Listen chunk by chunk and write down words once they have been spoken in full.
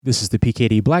This is the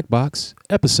PKD Black Box,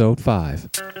 Episode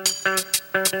 5.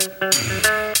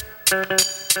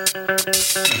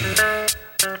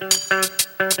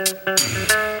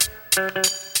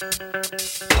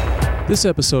 This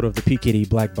episode of the PKD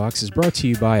Black Box is brought to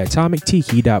you by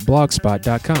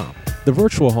AtomicTiki.blogspot.com, the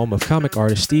virtual home of comic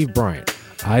artist Steve Bryant,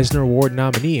 Eisner Award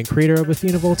nominee and creator of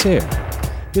Athena Voltaire.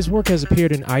 His work has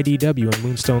appeared in IDW and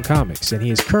Moonstone Comics, and he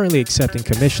is currently accepting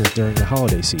commissions during the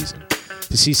holiday season.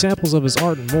 To see samples of his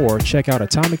art and more, check out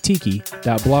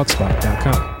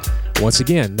AtomicTiki.blogspot.com. Once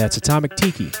again, that's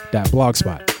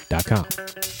AtomicTiki.blogspot.com.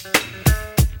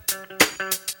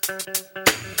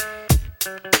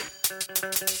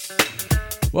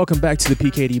 Welcome back to the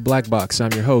PKD Black Box.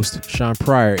 I'm your host, Shawn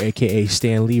Pryor, aka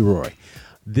Stan Leroy.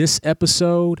 This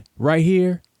episode right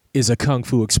here is a Kung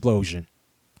Fu explosion.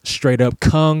 Straight up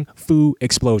Kung Fu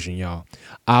explosion, y'all.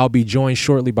 I'll be joined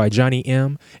shortly by Johnny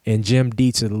M and Jim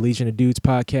Dietz of the Legion of Dudes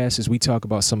podcast as we talk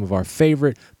about some of our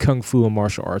favorite Kung Fu and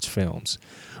martial arts films.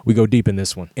 We go deep in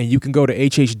this one. And you can go to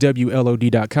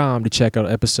hhwlod.com to check out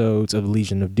episodes of the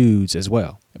Legion of Dudes as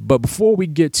well. But before we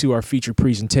get to our featured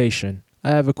presentation, I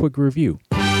have a quick review.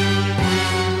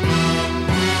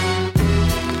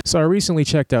 So I recently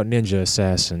checked out Ninja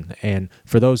Assassin, and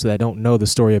for those that don't know the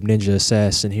story of Ninja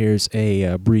Assassin, here's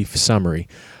a brief summary.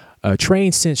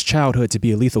 Trained since childhood to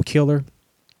be a lethal killer,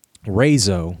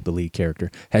 Reizo, the lead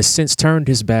character, has since turned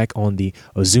his back on the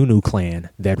Ozunu clan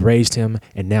that raised him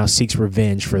and now seeks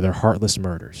revenge for their heartless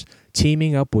murders.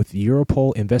 Teaming up with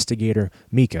Europol investigator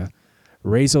Mika,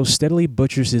 Reizo steadily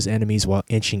butchers his enemies while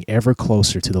inching ever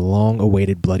closer to the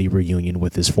long-awaited bloody reunion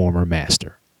with his former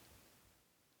master.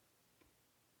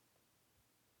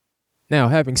 Now,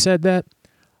 having said that,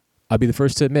 I'll be the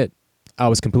first to admit, I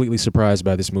was completely surprised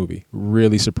by this movie.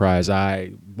 Really surprised.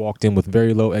 I walked in with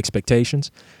very low expectations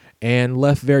and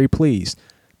left very pleased.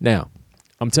 Now,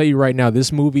 I'm telling you right now,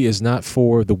 this movie is not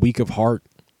for the weak of heart.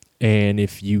 And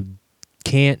if you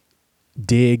can't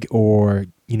dig or,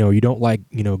 you don't like,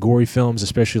 gory films,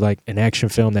 especially like an action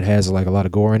film that has like a lot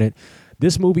of gore in it,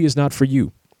 this movie is not for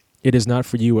you. It is not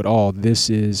for you at all. This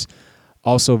is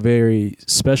also very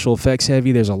special effects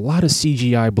heavy. There's a lot of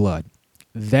CGI blood.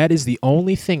 That is the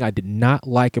only thing I did not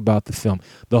like about the film.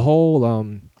 The whole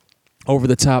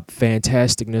over-the-top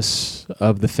fantasticness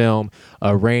of the film,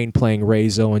 Rain playing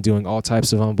Reizo and doing all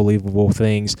types of unbelievable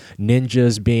things,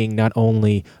 ninjas being not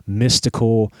only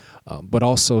mystical, but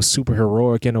also super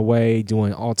heroic in a way,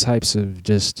 doing all types of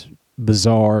just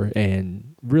bizarre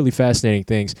and really fascinating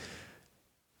things.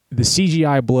 The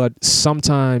CGI blood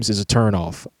sometimes is a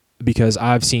turnoff, because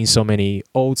I've seen so many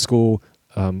old school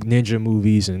ninja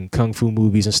movies and kung fu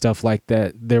movies and stuff like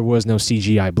that. There was no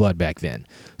CGI blood back then.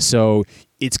 So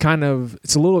it's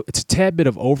a tad bit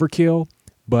of overkill,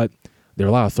 but there are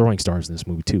a lot of throwing stars in this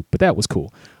movie too. But that was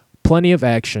cool. Plenty of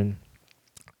action,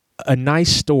 a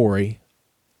nice story.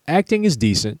 Acting is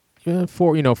decent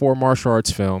for a martial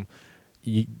arts film.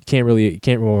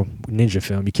 Ninja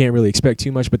film. You can't really expect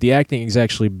too much, but the acting is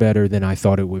actually better than I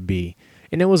thought it would be.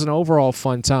 And it was an overall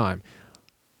fun time.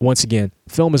 Once again,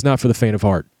 film is not for the faint of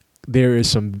heart. There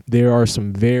are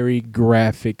some very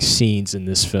graphic scenes in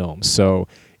this film. So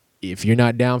if you're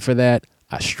not down for that,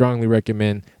 I strongly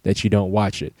recommend that you don't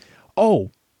watch it.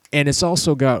 Oh, and it's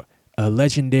also got a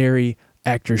legendary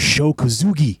actor Sho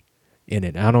Kosugi in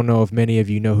it. I don't know if many of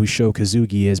you know who Sho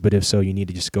Kosugi is, but if so, you need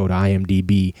to just go to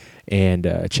IMDb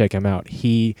and check him out.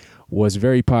 He was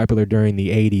very popular during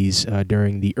the 80s,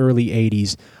 during the early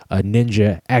 80s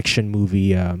ninja action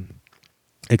movie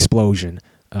explosion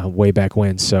way back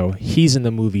when. So he's in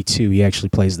the movie too. He actually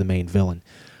plays the main villain.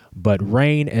 But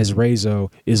Rain as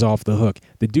Reizo is off the hook.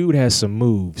 The dude has some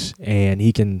moves, and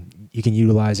he can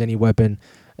utilize any weapon.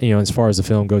 As far as the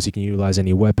film goes, he can utilize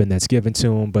any weapon that's given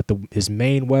to him. But his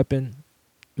main weapon,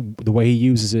 the way he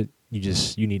uses it,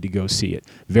 you need to go see it.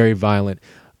 Very violent,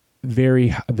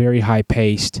 very, very high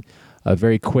paced.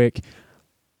 Very quick.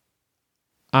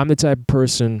 I'm the type of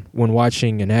person when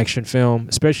watching an action film,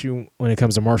 especially when it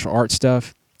comes to martial arts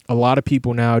stuff, a lot of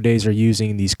people nowadays are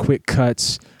using these quick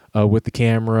cuts with the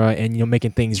camera and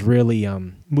making things really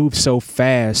move so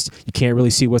fast you can't really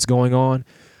see what's going on.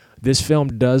 This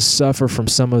film does suffer from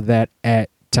some of that at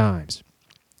times.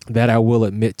 That I will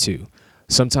admit to.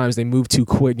 Sometimes they move too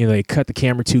quick, they cut the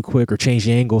camera too quick or change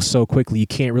the angle so quickly you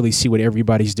can't really see what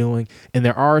everybody's doing. And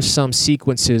there are some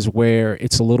sequences where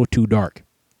it's a little too dark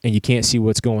and you can't see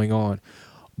what's going on.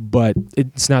 But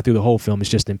it's not through the whole film, it's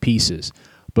just in pieces.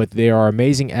 But there are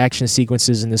amazing action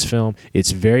sequences in this film.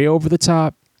 It's very over the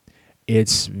top.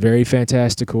 It's very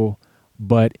fantastical,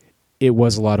 but it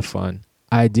was a lot of fun.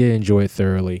 I did enjoy it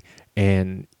thoroughly.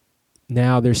 And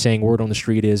now they're saying word on the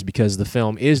street is, because the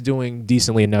film is doing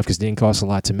decently enough because it didn't cost a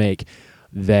lot to make,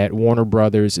 that Warner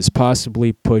Brothers is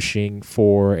possibly pushing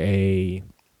for a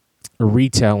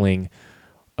retelling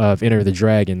of Enter the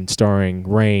Dragon starring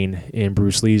Rain in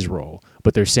Bruce Lee's role.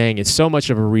 But they're saying it's so much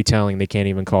of a retelling they can't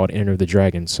even call it Enter the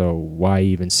Dragon, so why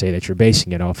even say that you're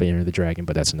basing it off of Enter the Dragon?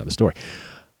 But that's another story.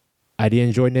 I did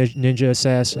enjoy Ninja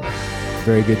Assassin.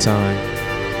 Very good time.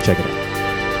 Check it out.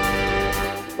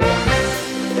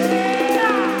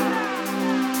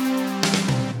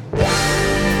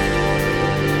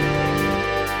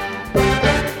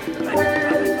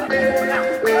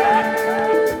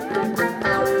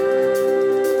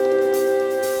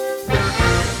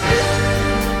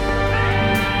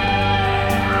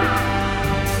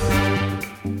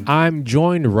 I'm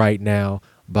joined right now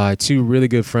by two really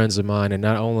good friends of mine, and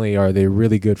not only are they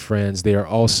really good friends, they are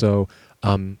also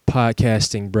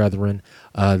podcasting brethren.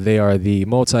 They are the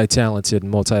multi-talented,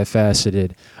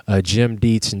 multifaceted Jim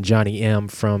Dietz and Johnny M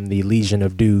from the Legion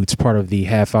of Dudes, part of the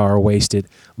Half Hour Wasted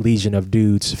Legion of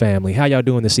Dudes family. How y'all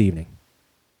doing this evening?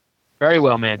 Very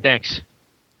well, man. Thanks.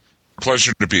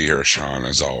 Pleasure to be here, Shawn,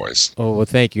 as always. Oh, well,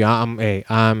 thank you.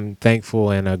 I'm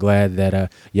thankful and glad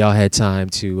that y'all had time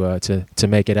to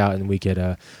make it out, and we could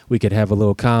have a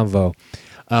little convo.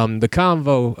 The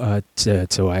convo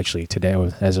to actually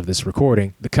today, as of this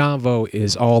recording, the convo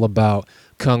is all about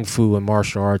kung fu and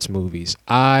martial arts movies.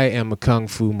 I am a kung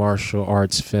fu martial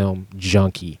arts film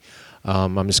junkie.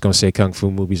 I'm just going to say kung fu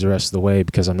movies the rest of the way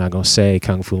because I'm not going to say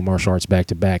kung fu martial arts back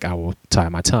to back. I will tie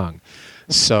my tongue.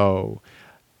 So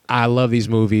I love these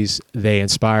movies. They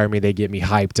inspire me. They get me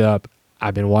hyped up.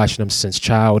 I've been watching them since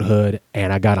childhood,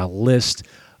 and I got a list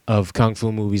of kung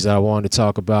fu movies that I wanted to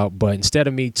talk about. But instead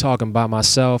of me talking by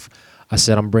myself, I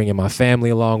said I'm bringing my family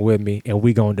along with me, and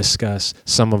we're going to discuss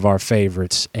some of our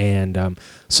favorites. And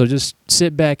so just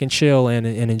sit back and chill and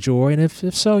enjoy. And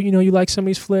if so, you like some of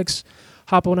these flicks,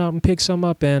 hop on out and pick some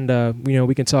up, and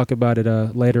we can talk about it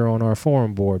later on our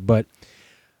forum board. But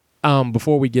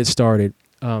before we get started,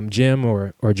 Jim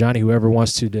or Johnny, whoever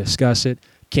wants to discuss it,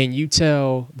 can you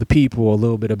tell the people a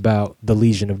little bit about the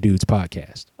Legion of Dudes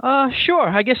podcast? Sure.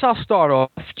 I guess I'll start off,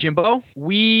 Jimbo.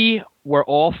 We were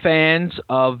all fans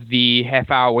of the Half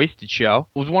Hour Wasted show.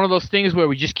 It was one of those things where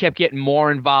we just kept getting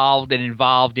more involved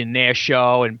in their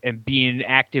show and being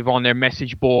active on their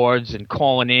message boards and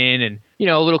calling in, and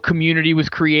a little community was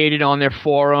created on their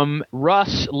forum.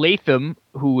 Russ Latham,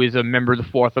 who is a member of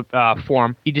the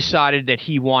forum, he decided that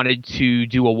he wanted to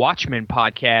do a Watchmen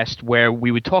podcast where we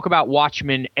would talk about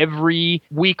Watchmen every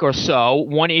week or so,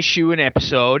 one issue an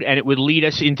episode, and it would lead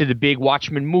us into the big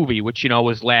Watchmen movie, which,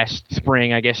 was last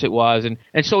spring, I guess it was.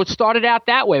 And so it started out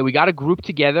that way. We got a group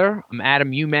together,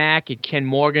 Adam Umack and Ken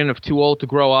Morgan of Too Old to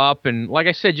Grow Up, and like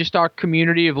I said, just our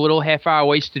community of little Half Hour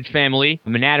Wasted family.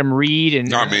 And Adam Reed and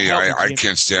not me. I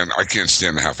can't stand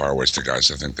the Half Hour Wasted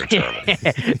guys. I think they're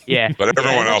terrible. Yeah. But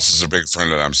everyone else is a big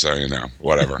friend of them, so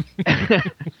whatever.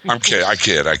 I kid.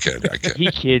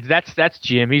 He kids. That's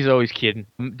Jim. He's always kidding.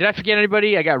 Did I forget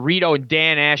anybody? I got Rito and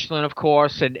Dan Ashland, of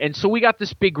course, and so we got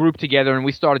this big group together, and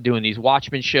we started doing these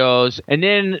Watchmen shows, and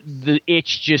then the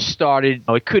itch just started.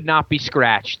 It could not be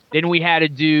scratched. Then we had to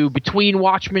do, between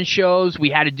Watchmen shows, we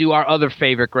had to do our other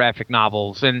favorite graphic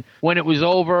novels, and when it was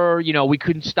over, we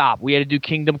couldn't stop. We had to do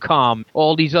Kingdom Come,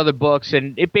 all these other books,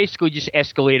 and it basically just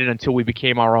escalated until we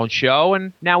became our own show,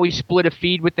 and now we split a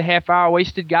feed with the Half Hour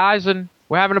Wasted guys, and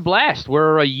we're having a blast.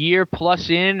 We're a year plus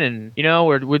in, and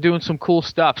we're doing some cool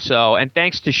stuff. So, and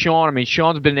thanks to Shawn. I mean,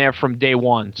 Shawn's been there from day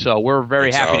one, so we're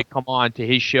very happy to come on to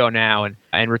his show now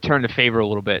and return the favor a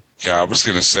little bit. Yeah, I was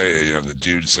going to say, the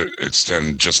dudes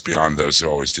extend just beyond those who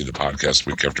always do the podcast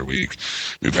week after week.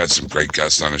 We've had some great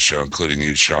guests on the show, including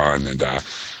you, Shawn, and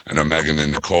I know Megan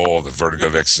and Nicole, the Vertigo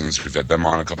Vixens. We've had them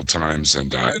on a couple times,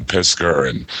 and Pisker,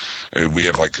 and we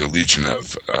have like a legion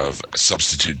of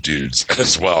substitute dudes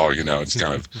as well. It's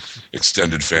kind of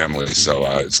extended family, so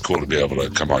it's cool to be able to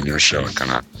come on your show and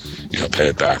kind of pay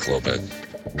it back a little bit.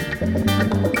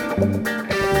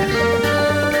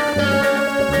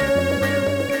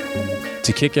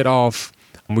 To kick it off,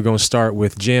 we're going to start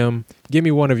with Jim. Give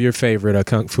me one of your favorite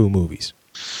kung fu movies.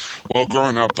 Well,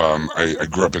 growing up, I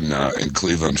grew up in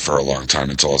Cleveland for a long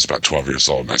time until I was about 12 years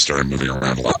old, and I started moving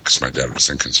around a lot because my dad was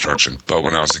in construction. But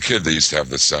when I was a kid, they used to have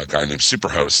this guy named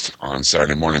Superhost on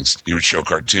Saturday mornings. He would show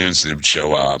cartoons, and he would show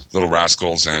Little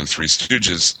Rascals and Three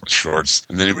Stooges shorts,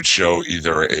 and then he would show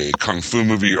either a kung fu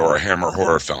movie or a Hammer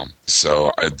horror film.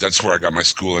 So that's where I got my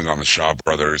schooling on the Shaw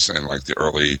Brothers and like the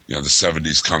early, the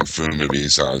 70s kung fu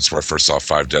movies. That's where I first saw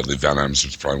Five Deadly Venoms,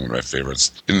 which is probably one of my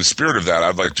favorites. In the spirit of that,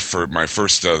 I'd like to, for my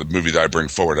first movie that I bring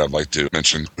forward, I'd like to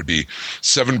mention would be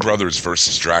Seven Brothers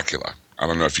versus Dracula. I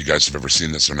don't know if you guys have ever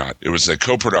seen this or not. It was a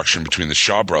co-production between the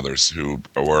Shaw brothers, who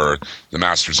were the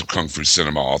masters of kung fu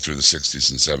cinema all through the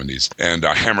 60s and 70s, and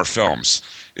Hammer Films.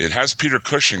 It has Peter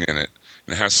Cushing in it.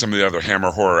 And it has some of the other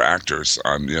Hammer horror actors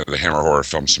on the Hammer horror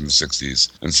films from the 60s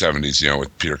and 70s,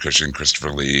 with Peter Cushing,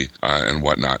 Christopher Lee, and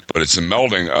whatnot. But it's a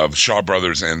melding of Shaw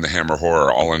Brothers and the Hammer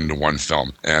horror all into one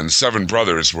film. And the Seven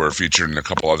Brothers were featured in a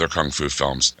couple other kung fu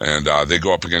films. And they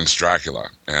go up against Dracula.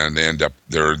 And they end up,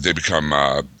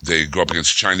 they go up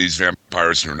against Chinese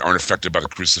vampires who aren't affected by the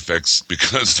crucifix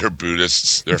because they're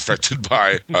Buddhists. They're affected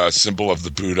by a symbol of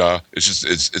the Buddha.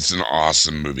 It's an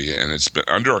awesome movie. And it's been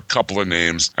under a couple of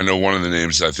names. I know one of the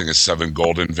names I think is Seven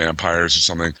Golden Vampires or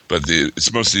something, but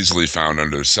it's most easily found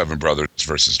under Seven Brothers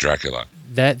versus Dracula.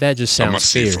 That just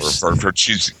sounds fierce. For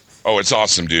cheesy. Oh, it's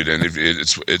awesome, dude, and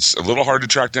it's a little hard to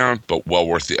track down, but well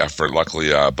worth the effort. Luckily,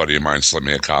 a buddy of mine slipped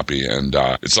me a copy, and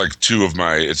it's like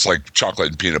it's like chocolate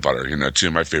and peanut butter, two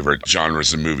of my favorite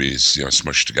genres of movies,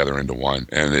 smushed together into one,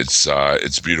 and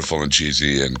it's beautiful and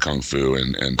cheesy and kung fu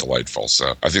and delightful.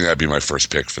 So I think that'd be my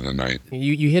first pick for the night.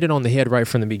 You hit it on the head right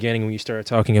from the beginning when you started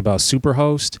talking about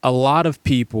Superhost. A lot of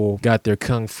people got their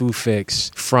kung fu fix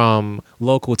from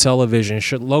local television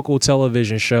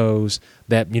shows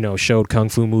that showed kung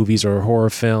fu movies or horror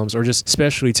films or just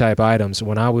specialty type items.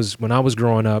 When I was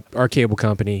growing up, our cable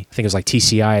company, I think it was like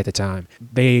TCI at the time,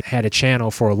 they had a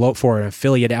channel for an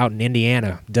affiliate out in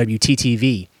Indiana,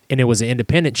 WTTV. And it was an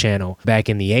independent channel back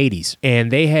in the 80s. And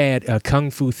they had a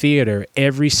Kung Fu theater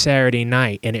every Saturday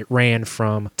night, and it ran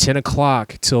from 10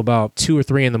 o'clock till about 2 or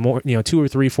 3 in the morning, 2 or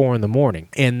 3, 4 in the morning.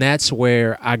 And that's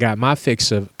where I got my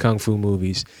fix of Kung Fu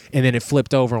movies. And then it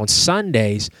flipped over on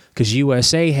Sundays because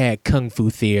USA had Kung Fu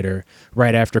theater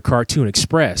right after Cartoon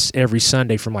Express every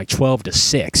Sunday from like 12 to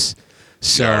 6.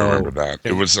 So, yeah, I remember that.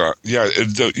 It was,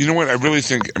 you know what? I really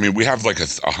think, we have like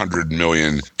 100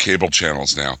 million cable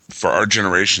channels now. For our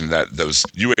generation, those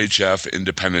UHF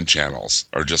independent channels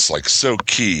are just like so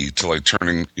key to like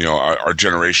turning, our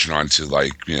generation onto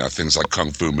like, things like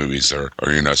kung fu movies or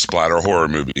splatter horror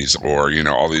movies or,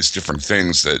 all these different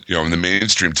things that, the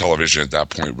mainstream television at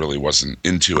that point really wasn't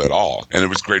into at all. And it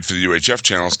was great for the UHF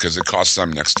channels because it cost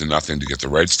them next to nothing to get the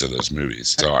rights to those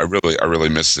movies. So I really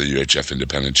miss the UHF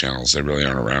independent channels. They really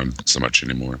aren't around so much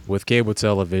anymore. With cable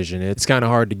television, it's kind of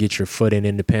hard to get your foot in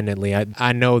independently.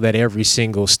 I know that every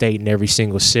single state and every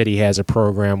single city has a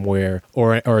program or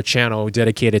a channel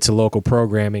dedicated to local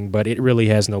programming, but it really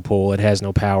has no pull, it has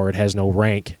no power, it has no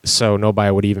rank, so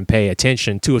nobody would even pay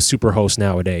attention to a Superhost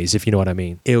nowadays, if you know what I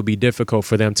mean. It would be difficult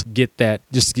for them to get that,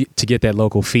 to get that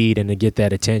local feed and to get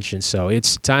that attention, so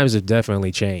times have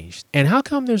definitely changed. And how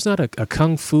come there's not a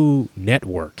Kung Fu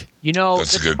network?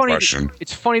 That's a good question.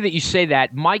 It's funny that you say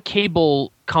that. My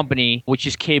cable company, which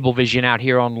is Cablevision out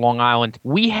here on Long Island,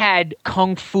 we had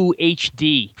Kung Fu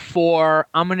HD for,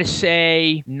 I'm going to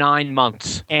say, 9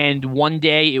 months. And one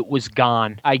day it was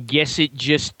gone. I guess it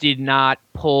just did not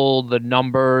pull the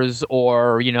numbers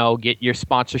or, get your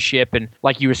sponsorship. And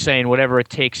like you were saying, whatever it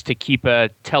takes to keep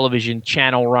a television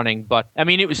channel running. But,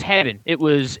 it was heaven. It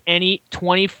was any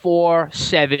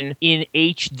 24/7 in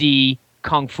HD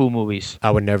Kung Fu movies.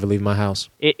 I would never leave my house.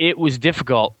 It was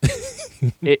difficult.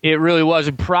 It really was.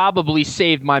 It probably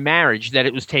saved my marriage that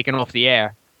it was taken off the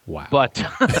air. Wow.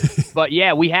 But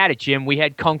yeah, we had it, Jim. We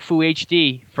had Kung Fu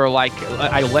HD for like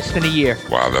less than a year.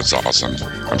 Wow, that's awesome.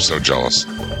 I'm so jealous.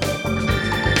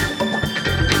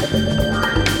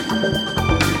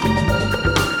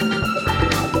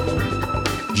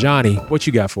 Johnny, what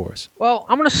you got for us? Well,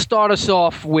 I'm going to start us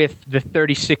off with the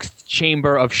 36th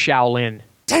Chamber of Shaolin.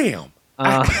 Damn.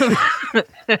 I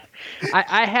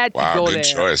had to go there. Wow, good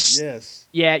choice. Yes.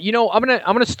 Yeah, I'm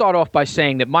gonna start off by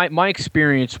saying that my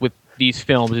experience with these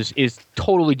films is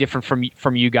totally different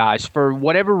from you guys. For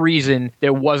whatever reason,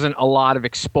 there wasn't a lot of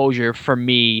exposure for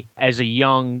me as a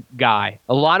young guy.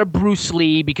 A lot of Bruce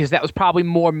Lee because that was probably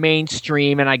more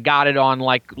mainstream, and I got it on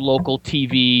like local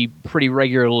TV pretty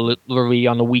regularly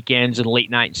on the weekends and late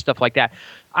night and stuff like that.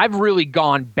 I've really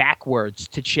gone backwards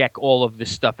to check all of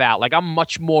this stuff out. Like, I'm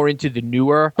much more into the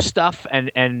newer stuff, and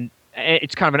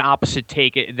it's kind of an opposite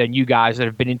take than you guys that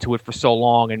have been into it for so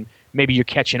long, and maybe you're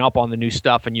catching up on the new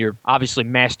stuff, and you're obviously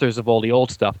masters of all the old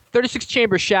stuff. 36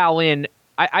 Chamber Shaolin,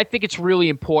 I think it's really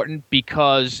important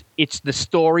because it's the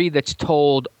story that's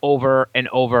told over and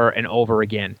over and over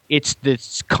again. It's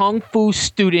this kung fu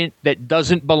student that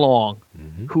doesn't belong.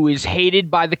 Mm-hmm. who is hated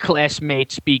by the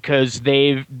classmates because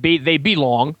they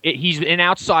belong. He's an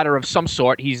outsider of some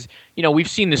sort. He's, we've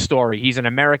seen this story. He's an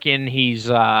American. He's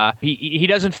he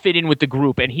doesn't fit in with the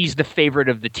group, and he's the favorite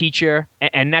of the teacher.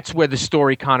 And that's where the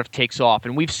story kind of takes off.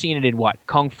 And we've seen it in what?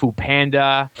 Kung Fu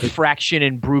Panda, Fraction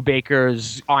and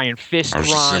Brubaker's Iron Fist run. I was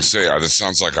just going to say, this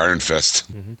sounds like Iron Fist.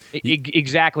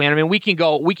 Exactly. And I mean, we can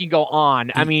go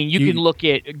on. I mean, you can look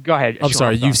at. Go ahead. I'm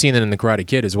sorry. You've seen it in The Karate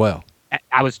Kid as well.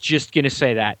 I was just gonna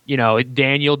say that.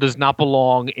 Daniel does not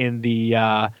belong in the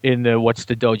what's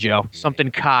the dojo?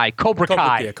 Something Kai, Cobra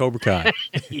Kai. Yeah, Cobra Kai.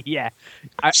 Yeah.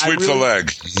 Sweep the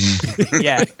leg.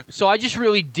 Yeah. So I just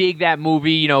really dig that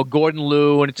movie. Gordon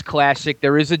Liu, and it's classic.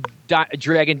 There is a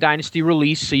Dragon Dynasty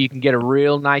release, so you can get a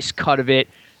real nice cut of it.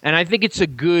 And I think it's a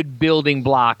good building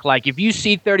block. Like if you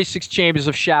see 36 Chambers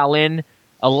of Shaolin,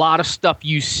 a lot of stuff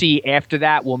you see after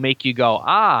that will make you go,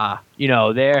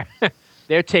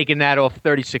 they're taking that off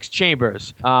 36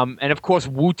 Chambers. And of course,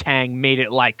 Wu-Tang made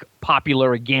it like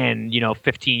popular again,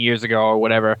 15 years ago or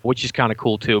whatever, which is kind of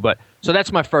cool too. But so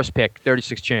that's my first pick,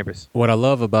 36 Chambers. What I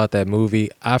love about that movie,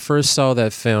 I first saw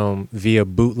that film via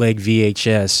bootleg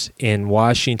VHS in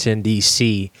Washington,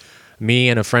 D.C. Me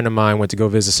and a friend of mine went to go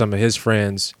visit some of his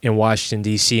friends in Washington,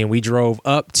 D.C., and we drove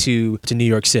up to New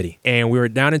York City. And we were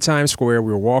down in Times Square.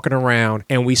 We were walking around,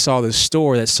 and we saw this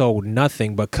store that sold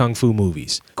nothing but kung fu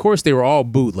movies. Of course, they were all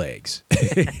bootlegs.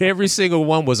 Every single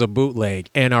one was a bootleg.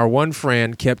 And our one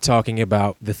friend kept talking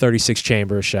about the 36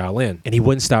 Chamber of Shaolin, and he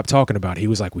wouldn't stop talking about it. He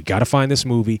was like, we got to find this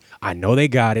movie. I know they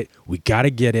got it. We got to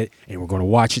get it, and we're going to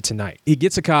watch it tonight. He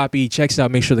gets a copy, checks it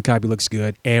out, makes sure the copy looks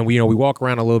good. And we walk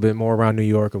around a little bit more around New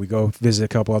York, and we go visit a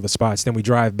couple other spots. Then we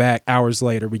drive back hours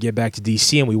later. We get back to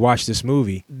DC and we watch this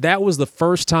movie. That was the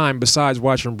first time, besides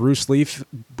watching Bruce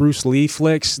Lee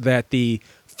flicks, that the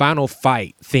final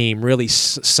fight theme really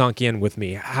sunk in with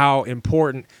me. How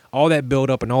important all that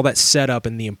build up and all that setup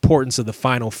and the importance of the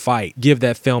final fight give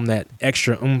that film that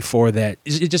extra oomph for that.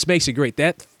 It just makes it great.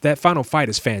 That final fight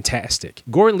is fantastic.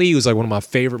 Gordon Liu is like one of my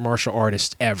favorite martial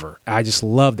artists ever. I just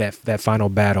love that final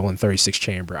battle in 36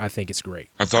 Chamber. I think it's great.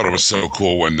 I thought it was so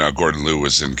cool when Gordon Liu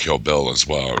was in Kill Bill as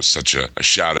well. It was such a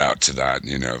shout out to that,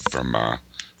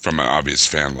 from an obvious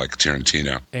fan like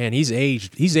Tarantino. And he's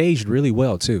aged really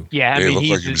well too. Yeah, it looked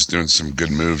like he was doing some good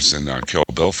moves in Kill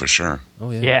Bill for sure. Oh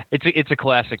yeah. Yeah, it's a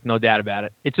classic, no doubt about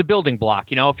it. It's a building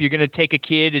block. If you're going to take a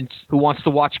kid who wants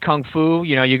to watch Kung Fu,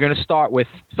 you're going to start with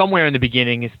somewhere in the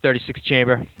beginning is 36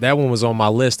 Chamber. That one was on my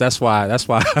list. That's why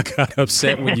I got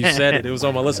upset when you said it. It was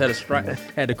on my list.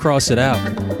 Had to cross it out.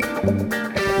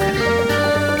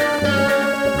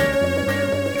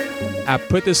 I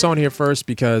put this on here first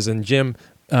because, and Jim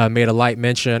made a light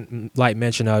mention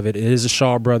of it. It is a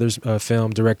Shaw Brothers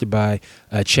film directed by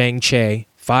Chang Che.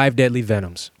 5 Deadly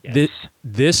Venoms. Yes.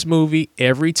 This movie,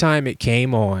 every time it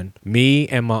came on, me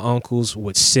and my uncles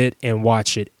would sit and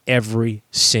watch it every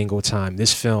single time.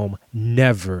 This film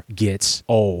never gets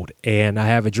old. And I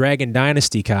have a Dragon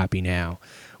Dynasty copy now,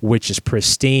 which is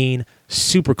pristine,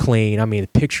 super clean. I mean, the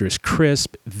picture is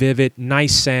crisp, vivid,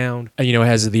 nice sound. It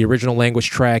has the original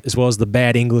language track as well as the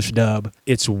bad English dub.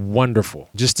 It's wonderful.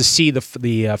 Just to see the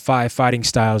 5 fighting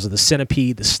styles of the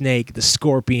centipede, the snake, the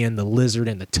scorpion, the lizard,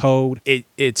 and the toad.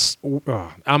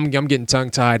 I'm getting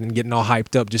tongue-tied and getting all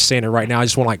hyped up just saying it right now. I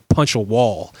just want to punch a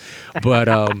wall. But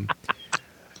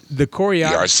the choreography.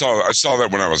 Yeah, I saw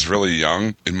that when I was really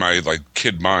young. In my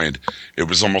kid mind, it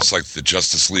was almost like the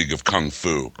Justice League of Kung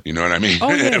Fu. You know what I mean?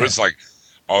 Oh, yeah. It was like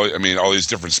all these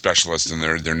different specialists and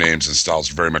their names and styles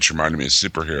very much reminded me of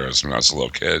superheroes when I was a little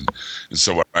kid. And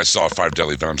so when I saw 5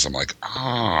 Deadly Venoms, I'm like,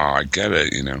 I get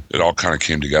it. It all kind of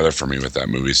came together for me with that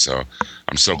movie. So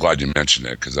I'm so glad you mentioned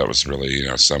it because that was really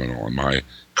seminal in my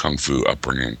Kung Fu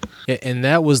upbringing. And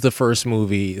that was the first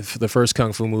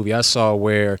Kung Fu movie I saw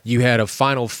where you had a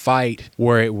final fight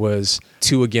where it was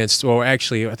 2 against, or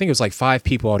actually, I think it was 5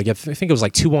 people altogether. I think it was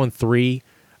 2-on-3.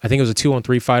 I think it was a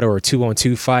 2-on-3 fight or a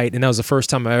 2-on-2 fight. And that was the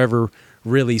first time I ever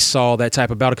really saw that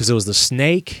type of battle because it was the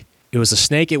snake. It was a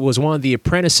snake. It was one of the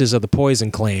apprentices of the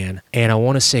Poison Clan. And I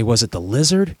want to say, was it the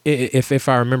lizard? If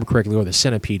I remember correctly, or the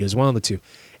centipede. It was one of the two.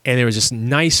 And there was just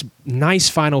nice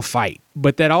final fight.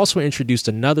 But that also introduced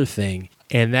another thing,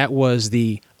 and that was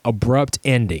the abrupt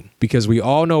ending. Because we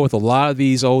all know with a lot of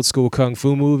these old school Kung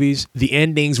Fu movies, the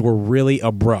endings were really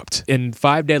abrupt. And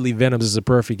 5 Deadly Venoms is a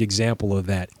perfect example of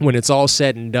that. When it's all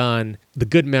said and done, the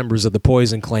good members of the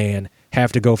Poison Clan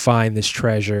have to go find this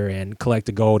treasure and collect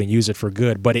the gold and use it for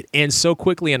good. But it ends so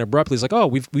quickly and abruptly. It's like, oh,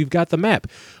 we've got the map.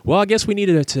 Well, I guess we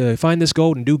needed to find this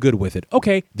gold and do good with it.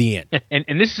 Okay, the end.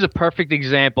 And this is a perfect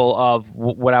example of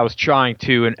what I was trying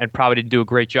to and probably didn't do a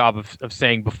great job of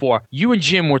saying before. You and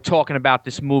Jim were talking about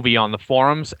this movie on the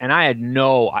forums, and I had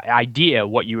no idea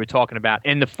what you were talking about.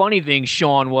 And the funny thing,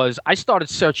 Shawn, was I started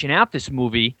searching out this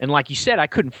movie, and like you said, I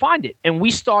couldn't find it. And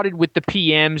we started with the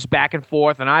PMs back and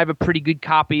forth, and I have a pretty good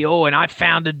copy. Oh, and I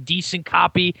found a decent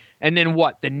copy. And then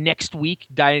what? The next week,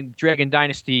 Dragon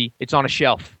Dynasty, it's on a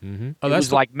shelf. Mm-hmm. It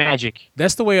was like magic.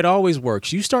 That's the way it always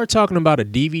works. You start talking about a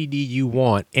DVD you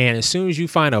want, and as soon as you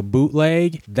find a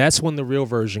bootleg, that's when the real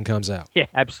version comes out. Yeah,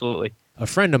 absolutely. A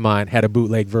friend of mine had a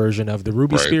bootleg version of the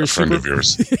Ruby Spears of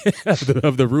yours.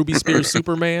 of the Ruby Spears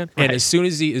Superman, and as soon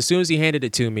as he handed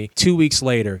it to me, 2 weeks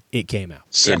later, it came out.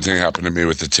 Same thing happened to me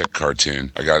with the Tick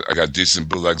cartoon. I got decent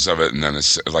bootlegs of it, and then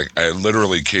it's like I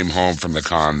literally came home from the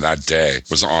con that day,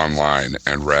 was online,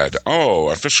 and read,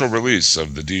 official release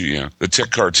of the Tick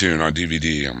cartoon on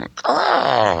DVD. I'm like,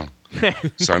 ah.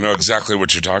 So I know exactly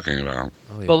what you're talking about.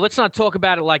 But let's not talk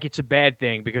about it like it's a bad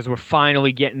thing, because we're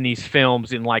finally getting these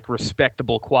films in like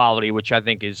respectable quality, which I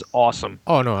think is awesome.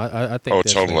 Oh no, I think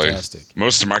that's totally fantastic.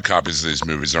 Most of my copies of these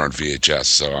movies are on VHS,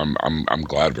 so I'm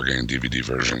glad we're getting DVD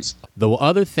versions. The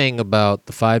other thing about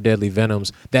the Five Deadly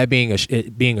Venoms, that being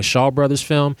a Shaw Brothers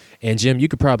film, and Jim, you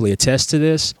could probably attest to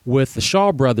this, with the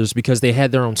Shaw Brothers, because they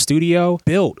had their own studio,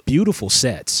 built beautiful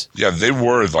sets. Yeah, they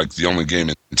were like the only game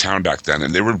in town back then,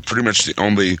 and they were pretty much the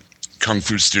only Kung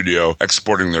Fu studio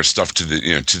exporting their stuff to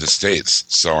the to the States.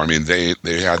 So I mean they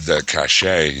had the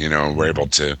cachet, were able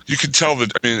to, you could tell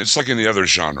that, I mean it's like any other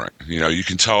genre, you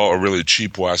can tell a really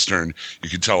cheap Western, you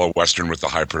can tell a Western with a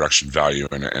high production value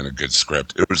and a good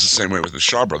script. It was the same way with the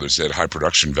Shaw Brothers. They had high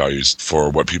production values for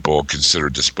what people consider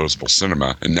disposable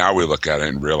cinema, and now we look at it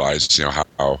and realize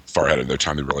how far ahead of their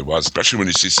time they really was, especially when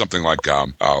you see something like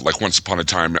Once Upon a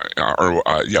Time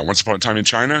Once Upon a Time in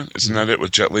China, isn't that it,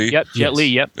 with Jet Li? Yep, Jet Li,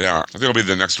 yep. Yeah, I think it'll be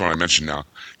the next one I mention now.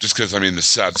 Just because, I mean, the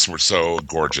sets were so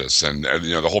gorgeous, and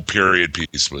the whole period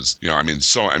piece was, and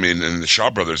the Shaw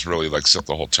Brothers really set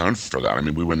the whole tone for that. I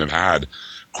mean, we wouldn't have had,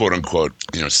 quote unquote,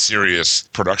 serious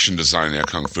production design in a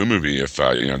Kung Fu movie if,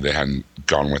 they hadn't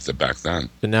gone with it back then.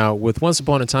 Now, with Once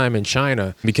Upon a Time in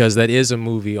China, because that is a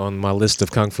movie on my list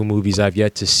of Kung Fu movies I've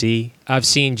yet to see, I've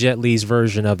seen Jet Li's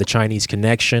version of The Chinese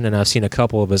Connection, and I've seen a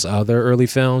couple of his other early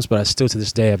films, but I still to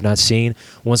this day have not seen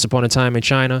Once Upon a Time in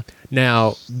China.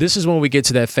 Now, this is when we get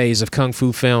to that phase of Kung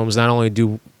Fu films. Not only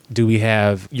do we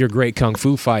have your great Kung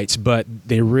Fu fights, but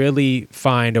they really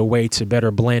find a way to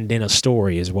better blend in a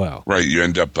story as well. Right, you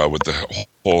end up with the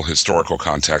whole historical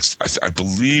context. I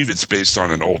believe it's based on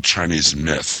an old Chinese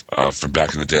myth from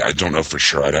back in the day. I don't know for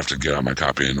sure. I'd have to get out my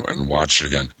copy and watch it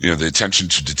again. The attention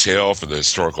to detail for the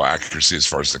historical accuracy as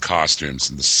far as the costumes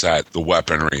and the set, the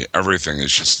weaponry, everything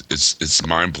is just, it's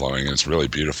mind-blowing, and it's really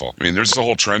beautiful. I mean, there's a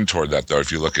whole trend toward that, though.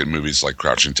 If you look at movies like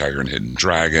Crouching Tiger and Hidden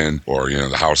Dragon, or,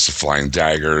 The House of Flying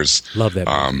Daggers. Love that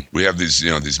movie. We have these,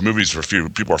 these movies where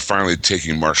people are finally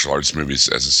taking martial arts movies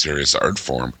as a serious art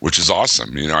form, which is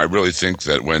awesome. I really think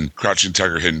that when Crouching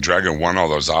Tiger, Hidden Dragon won all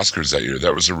those Oscars that year,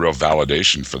 that was a real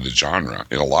validation for the genre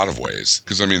in a lot of ways.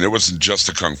 Because, I mean, it wasn't just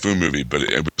a Kung Fu movie, but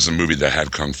it was a movie that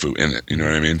had Kung Fu in it. You know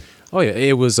what I mean? Oh, yeah.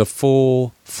 It was a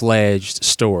full-fledged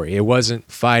story. It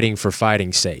wasn't fighting for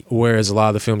fighting's sake. Whereas a lot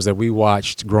of the films that we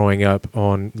watched growing up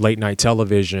on late-night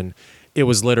television, it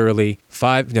was literally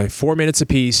 4 minutes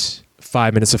apiece,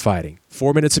 5 minutes of fighting.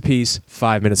 4 minutes apiece,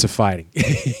 5 minutes of fighting.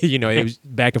 It was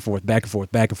back and forth, back and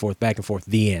forth, back and forth, back and forth,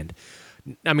 the end.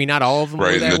 I mean, not all of them.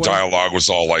 Right, and the dialogue was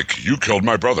all like, "You killed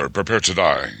my brother, prepare to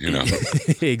die,"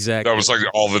 Exactly. That was like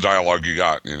all the dialogue you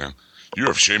got, "You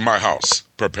have shamed my house,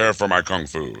 prepare for my kung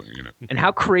fu," And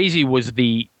how crazy was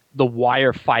the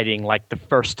wire fighting like the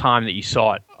first time that you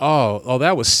saw it? Oh,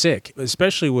 that was sick,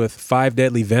 especially with Five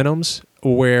Deadly Venoms,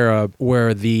 where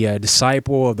the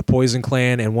disciple of the Poison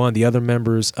Clan and one of the other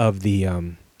members of the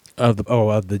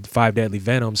Five Deadly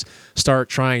Venoms start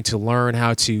trying to learn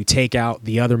how to take out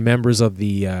the other members of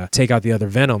the other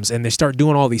Venoms, and they start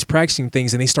doing all these practicing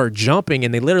things, and they start jumping,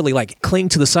 and they literally cling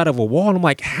to the side of a wall, and I'm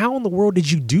like, how in the world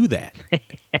did you do that?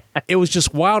 It was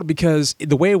just wild, because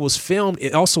the way it was filmed,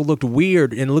 it also looked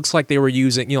weird, and it looks like they were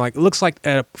using, it looks like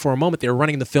for a moment they were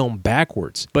running the film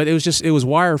backwards, but it was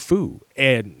wire fu,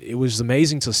 and it was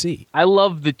amazing to see. I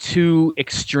love the two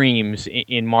extremes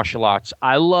in martial arts.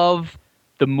 I love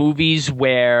the movies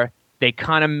where they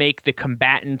kind of make the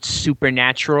combatants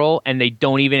supernatural, and they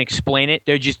don't even explain it.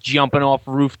 They're just jumping off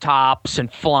rooftops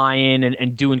and flying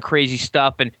and doing crazy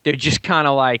stuff, and they're just kind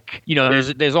of like,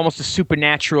 there's almost a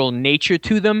supernatural nature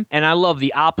to them. And I love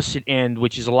the opposite end,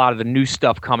 which is a lot of the new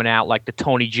stuff coming out, like the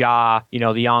Tony Jaa,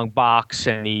 the Young Box,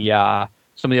 and the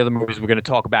some of the other movies we're going to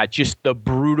talk about. Just the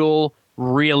brutal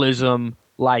realism,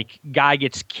 like guy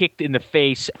gets kicked in the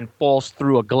face and falls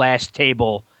through a glass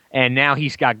table, and now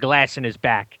he's got glass in his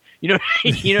back. You know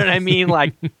what I mean?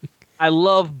 Like, I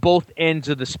love both ends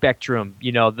of the spectrum.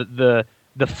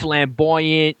 The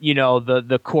flamboyant,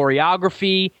 the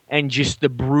choreography, and just the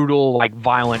brutal, like,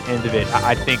 violent end of it.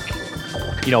 I think,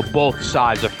 both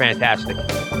sides are fantastic.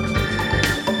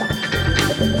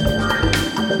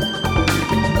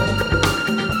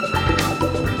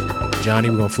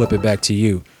 Johnny, we're going to flip it back to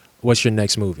you. What's your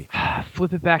next movie?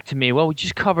 Flip it back to me. Well, we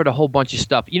just covered a whole bunch of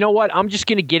stuff. You know what? I'm just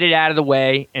going to get it out of the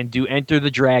way and do Enter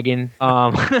the Dragon.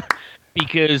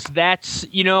 Because that's,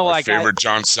 my favorite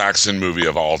John Saxon movie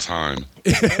of all time.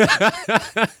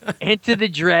 Enter the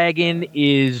Dragon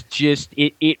is just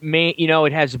it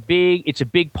has it's a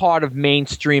big part of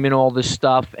mainstreaming all this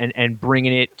stuff and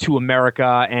bringing it to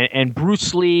America. And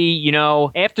Bruce Lee,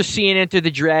 after seeing Enter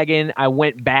the Dragon, I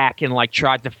went back and like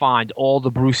tried to find all the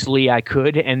Bruce Lee I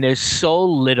could, and there's so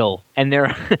little, and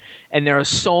there are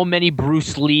so many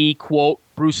Bruce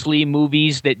Lee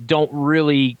movies that don't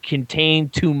really contain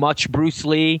too much Bruce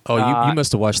Lee. Oh, you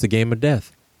must have watched The Game of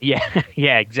Death. Yeah,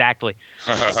 exactly.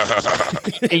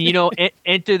 And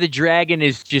Enter the Dragon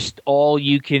is just all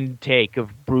you can take of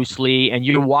Bruce Lee, and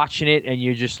you're watching it and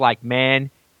you're just like, man,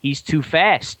 he's too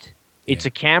fast. It's a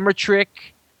camera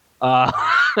trick.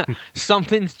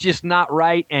 Something's just not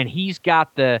right, and he's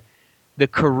got the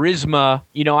charisma.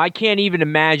 I can't even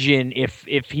imagine if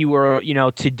he were,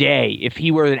 today, if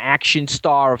he were an action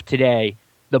star of today,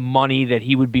 the money that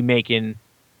he would be making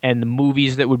and the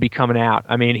movies that would be coming out.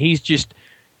 I mean, he's just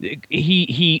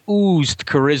he oozed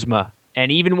charisma,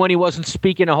 and even when he wasn't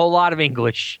speaking a whole lot of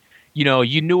English,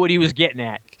 you knew what he was getting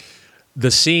at. The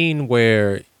scene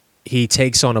where he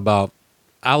takes on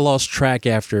I lost track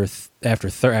after like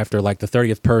the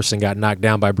 30th person got knocked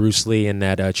down by Bruce Lee in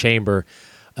that chamber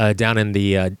down in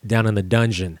the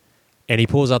dungeon, and he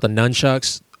pulls out the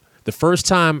nunchucks. The first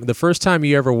time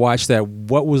you ever watched that,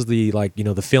 what was the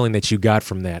the feeling that you got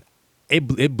from that?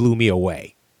 It blew me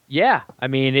away. Yeah, I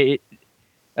mean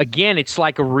it's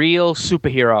like a real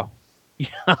superhero.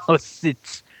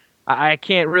 It's I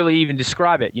can't really even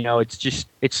describe it.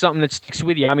 It's something that sticks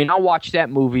with you. I mean, I'll watch that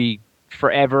movie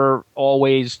forever,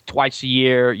 always, twice a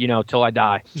year, till I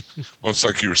die. Well, it's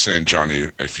like you were saying, Johnny,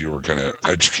 if you were going to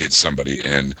educate somebody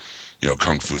in,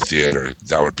 Kung Fu theater,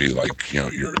 that would be like, your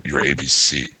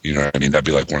ABC. You know what I mean? That'd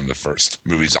be like one of the first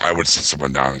movies I would sit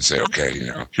someone down and say, okay,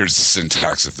 here's the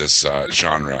syntax of this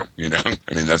genre. I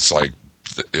mean, that's like,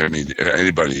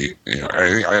 anybody,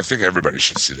 I think everybody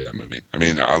should see that movie. I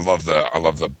mean, I love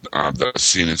the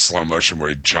scene in slow motion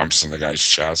where he jumps on the guy's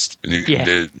chest, and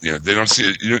they don't see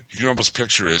it. You can almost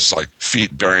picture his like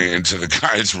feet burying into the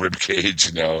guy's rib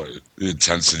cage. The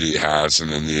intensity it has,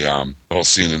 and then the whole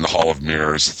scene in the Hall of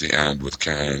Mirrors at the end with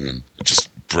Kang, and just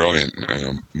brilliant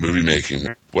movie making.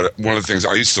 One of the things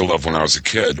I used to love when I was a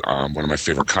kid, one of my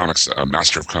favorite comics,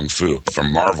 Master of Kung Fu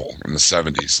from Marvel in the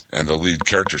 70s. And the lead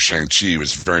character, Shang-Chi,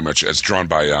 was very much, as drawn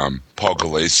by Paul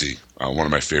Galassi, one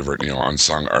of my favorite,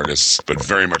 unsung artists, but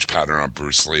very much patterned on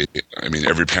Bruce Lee. I mean,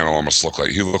 every panel almost looked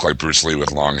like Bruce Lee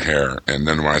with long hair. And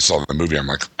then when I saw the movie, I'm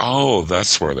like, oh,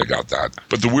 that's where they got that.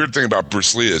 But the weird thing about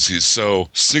Bruce Lee is he's so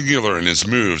singular in his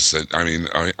moves that, I mean,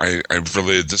 I've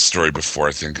related this story before,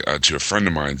 I think, to a friend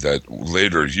of mine that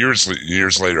later, years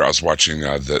later, I was watching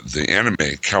the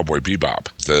anime Cowboy Bebop.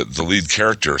 The lead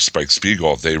character, Spike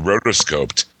Spiegel, they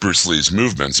rotoscoped Bruce Lee's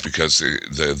movements because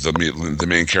the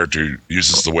main character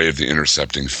uses the way of the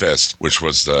intercepting fist, which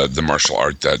was the martial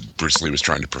art that Bruce Lee was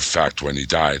trying to perfect when he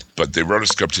died. But they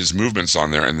rotoscoped his movements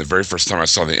on there, and the very first time I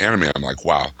saw the anime, I'm like,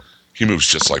 wow, he moves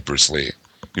just like Bruce Lee.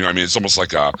 I mean, it's almost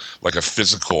like a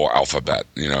physical alphabet,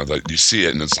 that you see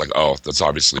it and it's like, oh, that's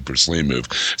obviously Bruce Lee move.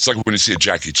 It's like when you see a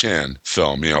Jackie Chan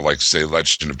film, like say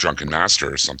Legend of Drunken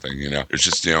Master or something, it's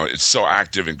just, it's so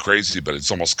active and crazy, but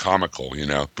it's almost comical,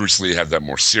 Bruce Lee had that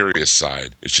more serious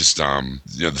side. It's just,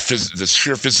 the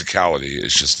sheer physicality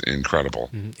is just incredible.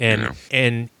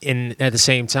 And at the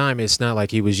same time, it's not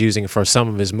like he was using, for some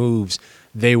of his moves,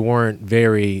 they weren't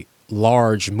very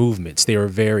large movements. They were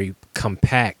very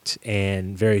compact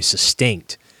and very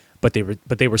succinct. but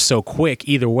they were so quick.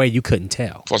 Either way, you couldn't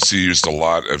tell. Plus, he used a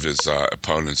lot of his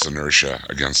opponent's inertia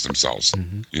against themselves.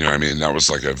 Mm-hmm. You know what I mean? That was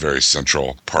like a very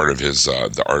central part of his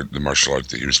the martial art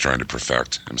that he was trying to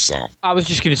perfect himself. I was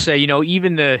just going to say,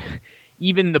 even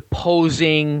the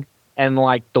posing and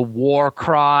like the war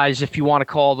cries, if you want to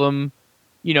call them,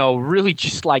 really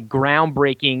just like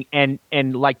groundbreaking.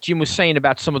 And like Jim was saying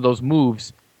about some of those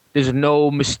moves, there's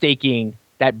no mistaking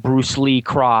that Bruce Lee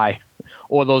cry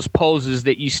or those poses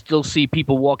that you still see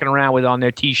people walking around with on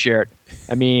their T-shirt.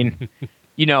 I mean,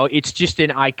 it's just an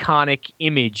iconic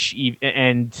image,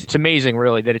 and it's amazing,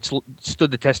 really, that it's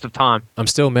stood the test of time. I'm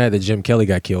still mad that Jim Kelly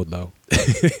got killed, though.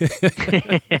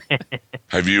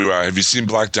 Have you seen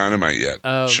Black Dynamite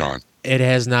yet, Shawn? It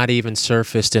has not even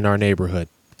surfaced in our neighborhood,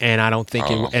 and I don't think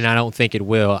it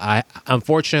will.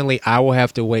 Unfortunately, I will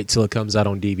have to wait till it comes out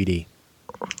on DVD.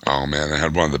 Oh, man, it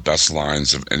had one of the best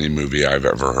lines of any movie I've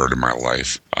ever heard in my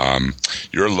life.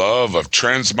 Your love of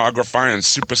transmogrify and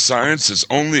super science is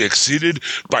only exceeded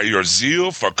by your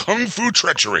zeal for kung fu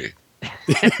treachery.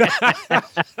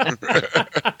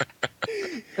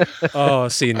 Oh,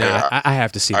 see, now I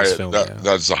have to see this film.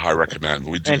 That's a high recommend.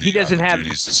 We do. And he doesn't have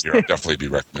duties this year. I'd definitely be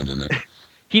recommending it.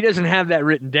 He doesn't have that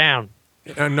written down.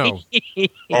 No.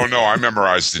 Oh, no, I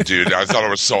memorized it, dude. I thought it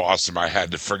was so awesome. I had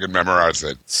to friggin' memorize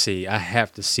it. See, I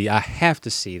have to see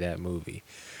that movie.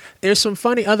 There's some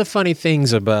other funny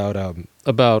things about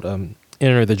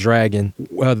Enter the Dragon.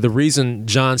 The reason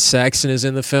John Saxon is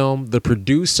in the film, the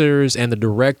producers and the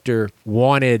director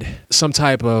wanted some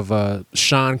type of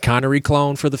Sean Connery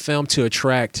clone for the film to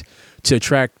attract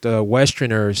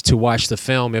Westerners to watch the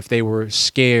film if they were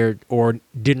scared or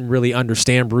didn't really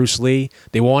understand Bruce Lee.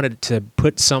 They wanted to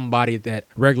put somebody that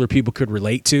regular people could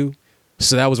relate to.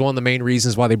 So that was one of the main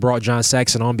reasons why they brought John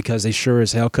Saxon on, because they sure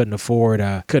as hell couldn't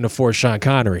afford Sean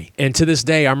Connery. And to this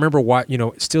day, I remember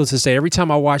still to this day, every time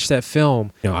I watch that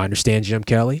film, I understand Jim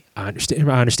Kelly, I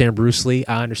understand Bruce Lee,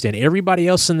 I understand everybody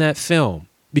else in that film,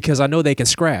 because I know they can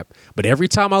scrap. But every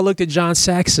time I looked at John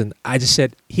Saxon, I just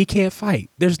said, he can't fight.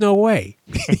 There's no way.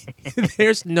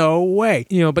 There's no way.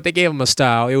 But they gave him a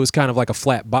style. It was kind of like a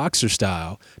flat boxer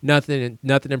style. Nothing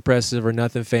impressive or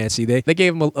nothing fancy. They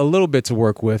gave him a little bit to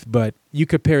work with, but you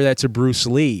compare that to Bruce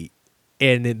Lee,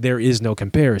 and there is no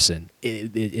comparison.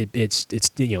 It's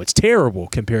terrible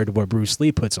compared to what Bruce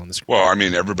Lee puts on the screen. Well, I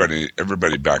mean, everybody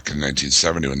back in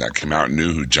 1970 when that came out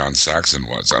knew who John Saxon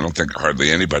was. I don't think hardly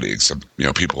anybody except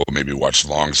people who maybe watched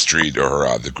Longstreet or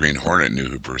The Green Hornet knew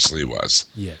who Bruce Lee was.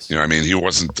 Yes. I mean, he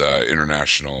wasn't the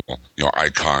international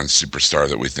icon superstar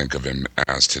that we think of him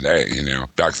as today.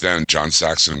 Back then John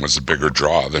Saxon was a bigger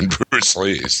draw than Bruce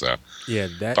Lee. So yeah.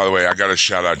 By the way, I got to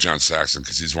shout out John Saxon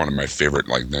because he's one of my favorite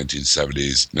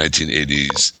 1970s,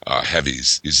 1980s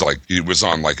heavies. He was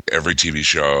on every TV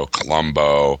show,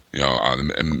 Columbo,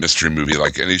 a mystery movie,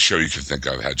 any show you could think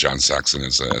of had John Saxon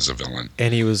as a villain.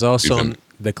 And he was also in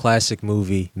the classic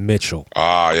movie Mitchell.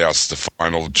 Ah, yes, the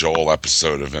final Joel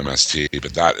episode of MST,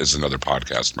 but that is another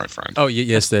podcast, my friend. Oh,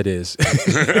 yes, that is.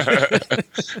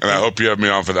 And I hope you have me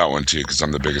on for that one too, because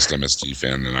I'm the biggest MST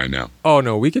fan that I know. Oh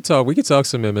no, we could talk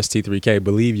some MST3K,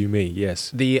 believe you me,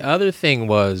 yes. The other thing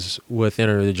was with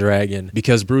Enter the Dragon,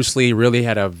 because Bruce Lee really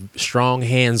had a strong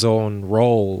hands-on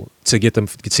role to get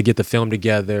the film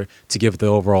together, to give it the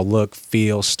overall look,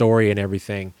 feel, story, and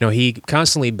everything. He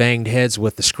constantly banged heads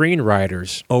with the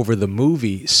screenwriters over the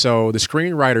movie, so the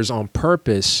screenwriters on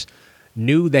purpose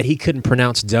knew that he couldn't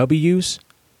pronounce W's,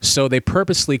 so they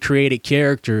purposely created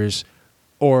characters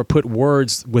or put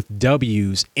words with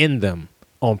W's in them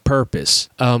on purpose.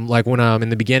 Like when in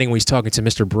the beginning when he's talking to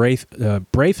Mr.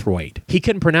 Braithwaite, he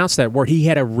couldn't pronounce that word. He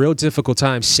had a real difficult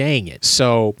time saying it.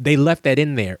 So they left that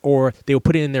in there, or they would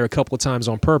put it in there a couple of times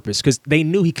on purpose because they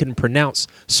knew he couldn't pronounce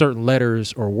certain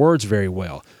letters or words very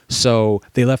well. So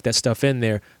they left that stuff in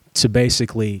there to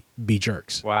basically be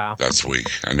jerks. Wow. That's weak.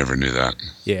 I never knew that.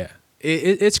 Yeah.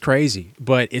 It's crazy,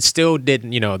 but it still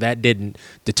didn't, that didn't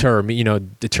deter me,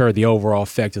 deter the overall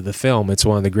effect of the film. It's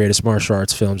one of the greatest martial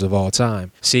arts films of all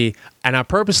time. See, and I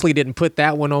purposely didn't put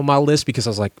that one on my list because I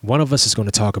was like, one of us is going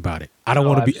to talk about it. I don't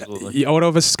want to be, one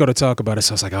of us is going to talk about it.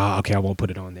 So I was like, oh, okay, I won't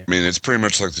put it on there. I mean, it's pretty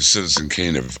much like the Citizen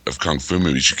Kane of Kung Fu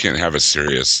movies. You can't have a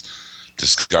serious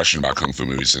discussion about Kung Fu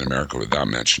movies in America without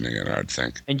mentioning it, I'd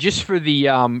think. And just for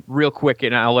the real quick,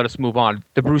 and I'll let us move on,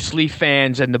 the Bruce Lee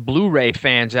fans and the Blu-ray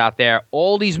fans out there,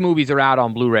 all these movies are out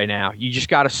on Blu-ray now. You just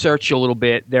got to search a little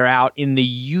bit. They're out in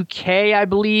the UK, I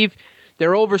believe.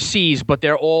 They're overseas, but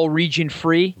they're all region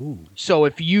free. Ooh. So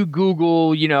if you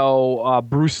Google,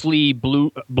 Bruce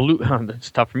Blue,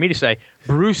 it's tough for me to say,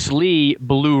 Bruce Lee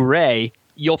Blu-ray,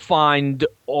 you'll find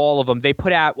all of them. They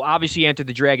put out, obviously Enter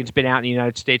the Dragon's been out in the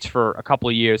United States for a couple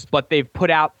of years, but they've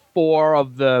put out 4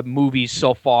 of the movies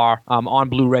so far on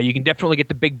Blu-ray. You can definitely get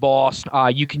The Big Boss.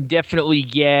 You can definitely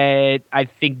get, I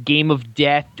think, Game of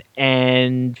Death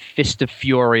and Fist of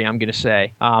Fury, I'm going to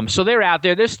say. So they're out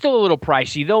there. They're still a little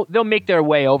pricey. They'll make their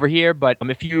way over here, but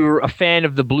if you're a fan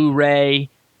of the Blu-ray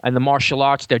and the martial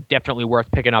arts, they're definitely worth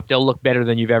picking up. They'll look better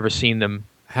than you've ever seen them.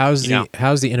 How's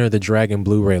the Enter the Dragon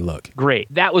Blu-ray look?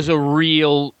 Great. That was a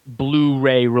real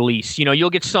Blu-ray release. You'll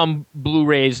get some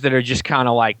Blu-rays that are just kind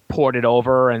of like ported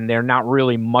over, and they're not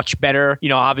really much better.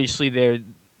 Obviously the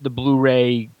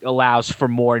Blu-ray allows for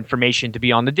more information to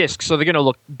be on the disc, so they're going to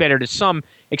look better to some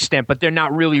extent, but they're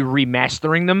not really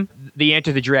remastering them. The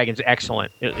Enter the Dragon's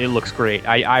excellent. It looks great.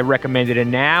 I recommend it,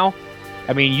 and now,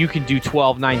 you can do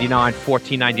 $12.99,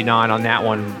 $14.99 on that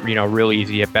one, real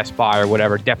easy at Best Buy or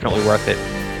whatever. Definitely worth it.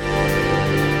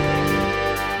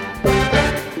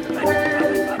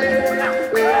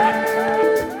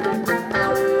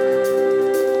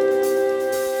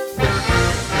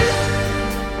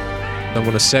 I'm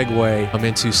going to segue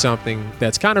into something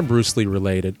that's kind of Bruce Lee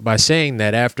related by saying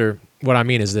that after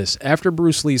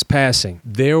Bruce Lee's passing,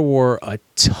 there were a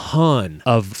ton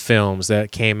of films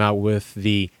that came out with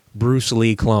the Bruce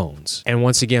Lee clones. And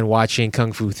once again, watching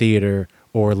Kung Fu Theater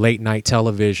or late night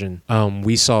television,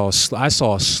 I saw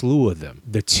a slew of them.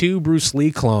 The 2 Bruce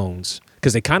Lee clones,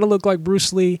 because they kind of look like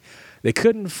Bruce Lee. They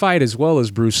couldn't fight as well as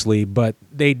Bruce Lee, but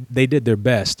they did their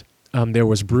best. There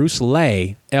was Bruce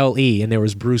Lee, L-E, and there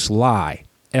was Bruce Lai,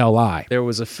 L-I. There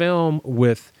was a film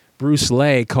with Bruce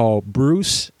Lee called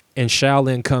Bruce and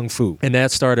Shaolin Kung Fu, and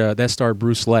that starred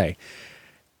Bruce Lee.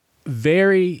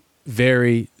 Very,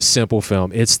 very simple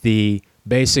film. It's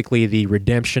basically the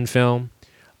redemption film.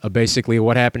 Basically,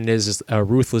 what happened is a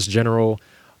ruthless general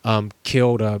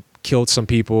killed some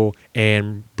people,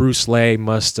 and Bruce Lee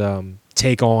must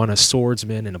take on a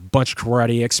swordsman and a bunch of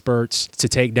karate experts to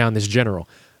take down this general.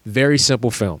 Very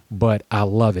simple film, but I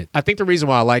love it. I think the reason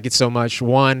why I like it so much,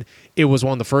 one, it was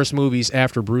one of the first movies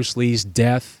after Bruce Lee's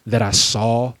death that I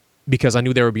saw, because I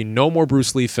knew there would be no more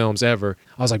Bruce Lee films ever.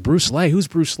 I was like, Bruce Lee? Who's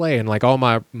Bruce Lee? And like all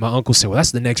my uncles said, well,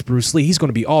 that's the next Bruce Lee. He's going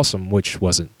to be awesome, which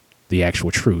wasn't the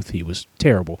actual truth. He was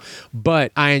terrible.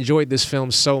 But I enjoyed this film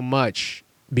so much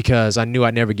because I knew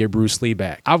I'd never get Bruce Lee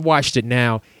back. I've watched it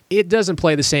now. It doesn't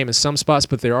play the same in some spots,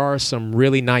 but there are some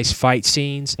really nice fight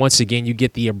scenes. Once again, you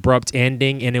get the abrupt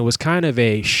ending, and it was kind of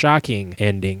a shocking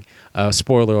ending,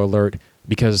 spoiler alert,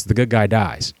 because the good guy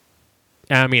dies.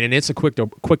 And it's a quick,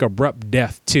 abrupt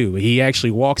death, too. He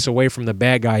actually walks away from the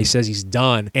bad guy. He says he's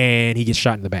done, and he gets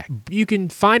shot in the back. You can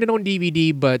find it on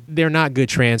DVD, but they're not good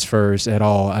transfers at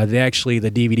all. The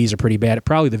DVDs are pretty bad.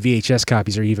 Probably the VHS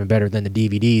copies are even better than the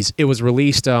DVDs. It was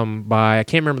released by, I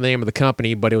can't remember the name of the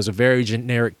company, but it was a very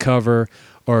generic cover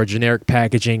or generic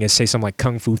packaging. It say something like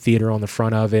Kung Fu Theater on the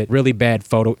front of it. Really bad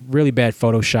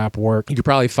Photoshop work. You could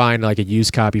probably find like a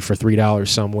used copy for $3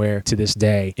 somewhere to this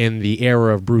day. In the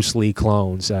era of Bruce Lee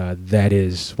clones, that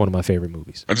is one of my favorite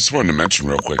movies. I just wanted to mention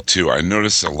real quick too, I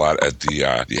noticed a lot at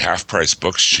the Half Price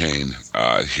Books chain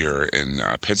here in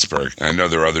Pittsburgh. And I know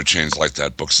there are other chains like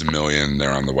that, Books A Million,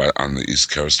 they're on the East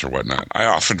Coast or whatnot. I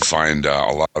often find a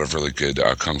lot of really good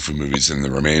Kung Fu movies in the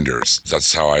remainders.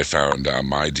 That's how I found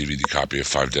my DVD copy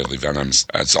of Five Deadly Venoms.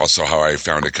 That's also how I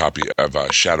found a copy of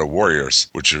Shadow Warriors,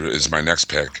 which is my next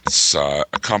pick. It's a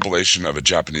compilation of a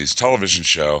Japanese television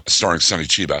show starring Sonny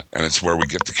Chiba, and it's where we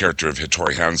get the character of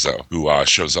Hattori Hanzo, who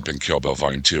shows up in Kill Bill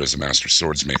Volume 2 as a master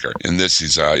swordsmaker. In this,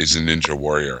 he's a ninja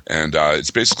warrior, and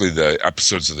it's basically the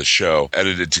episodes of the show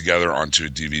edited together onto a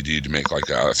DVD to make like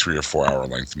a 3 or 4 hour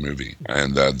length movie.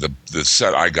 And the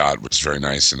set I got was very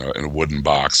nice in a wooden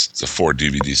box. It's a 4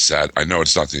 DVD set. I know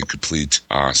it's not the complete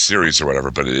series or whatever,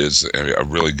 but it is a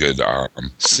really good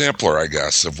sampler, I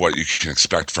guess, of what you can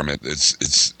expect from it.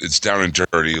 It's down and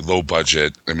dirty, low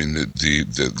budget. I mean,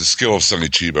 the skill of Sonny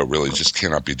Chiba really just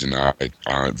cannot be denied.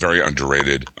 Very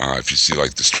underrated. If you see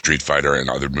like the Street Fighter and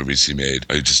other movies he made,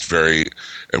 just very.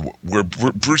 Where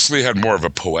Bruce Lee had more of a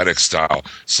poetic style,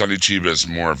 Sonny Chiba is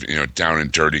more of down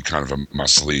and dirty, kind of a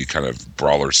muscly kind of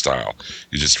brawler style.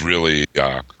 He just really.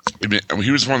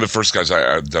 He was one of the first guys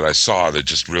that I saw that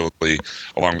just really,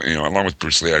 along with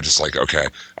Bruce Lee, I just like, okay,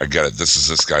 I get it. This is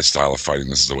this guy's style of fighting.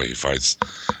 This is the way he fights.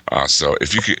 So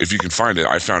if you can find it,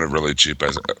 I found it really cheap,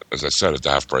 as I said, at the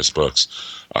Half Price Books.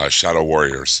 Shadow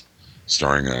Warriors,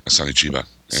 starring Sonny Chiba.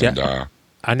 And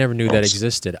I never knew that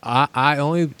existed. I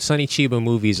only Sonny Chiba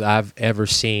movies I've ever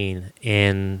seen,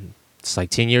 and it's like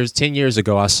 10 years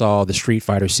ago I saw the Street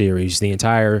Fighter series, the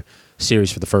entire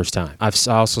series, for the first time. I've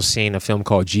also seen a film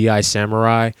called G.I.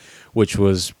 Samurai, which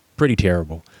was pretty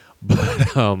terrible.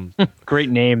 But Great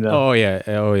name though. oh yeah.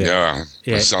 Yeah,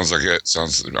 Yeah. it sounds like it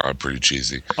sounds pretty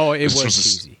cheesy. Oh, it This was a-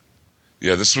 cheesy.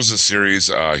 Yeah, this was a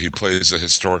series. He plays a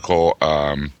historical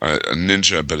a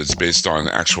ninja, but it's based on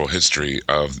actual history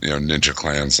of ninja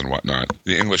clans and whatnot.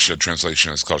 The English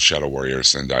translation is called Shadow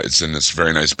Warriors, and it's in this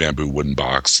very nice bamboo wooden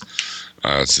box.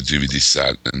 It's a DVD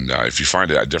set, and if you find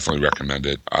it, I definitely recommend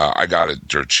it. I got it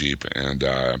dirt cheap, and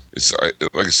it's like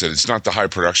I said, it's not the high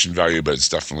production value, but it's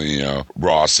definitely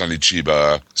raw Sonny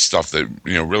Chiba stuff that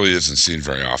really isn't seen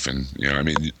very often. I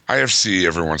mean, IFC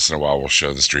every once in a while will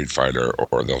show the Street Fighter,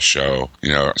 or they'll show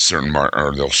certain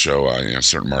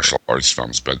martial arts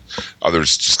films, but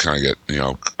others just kind of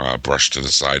get brushed to the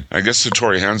side. I guess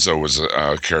Satori Hanzo was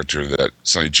a character that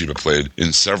Sonny Chiba played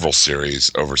in several series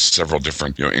over several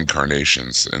different incarnations.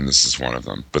 And this is one of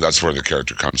them. But that's where the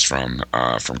character comes from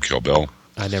Kill Bill.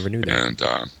 I never knew that.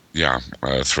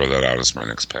 And throw that out as my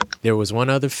next pick. There was one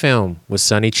other film with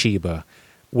Sonny Chiba,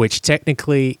 which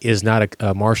technically is not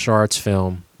a martial arts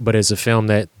film, but is a film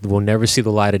that will never see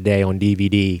the light of day on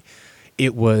DVD.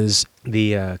 It was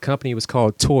the company was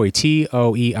called Toei,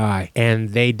 Toei, and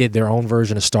they did their own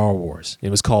version of Star Wars. It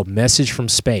was called Message from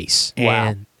Space.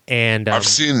 Wow. And I've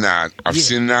seen that. I've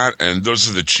seen that, and those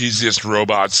are the cheesiest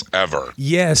robots ever.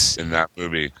 Yes, in that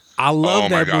movie. I love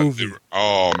that God. movie.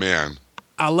 Oh man,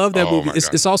 I love that movie.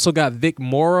 It's also got Vic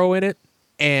Morrow in it,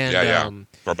 and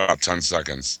for about 10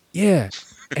 seconds. Yeah.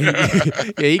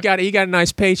 He got a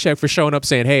nice paycheck for showing up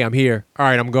saying, "Hey, I'm here. All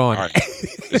right, I'm gone." All right.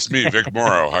 It's me, Vic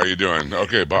Morrow. How you doing?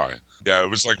 Okay, bye. Yeah, it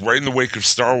was like right in the wake of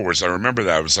Star Wars. I remember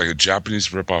that. It was like a Japanese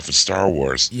ripoff of Star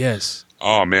Wars. Yes.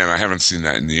 Oh, man, I haven't seen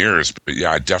that in years. But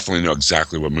yeah, I definitely know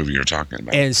exactly what movie you're talking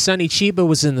about. And Sonny Chiba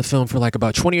was in the film for like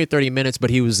about 20 or 30 minutes,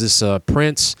 but he was this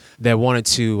prince that wanted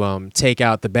to take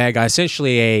out the bad guy,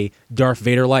 essentially a Darth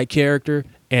Vader-like character.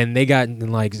 And they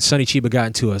Sonny Chiba got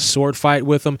into a sword fight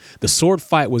with him. The sword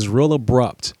fight was real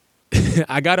abrupt.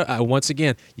 Once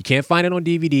again, you can't find it on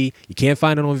DVD. You can't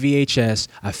find it on VHS.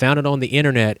 I found it on the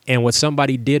internet. And what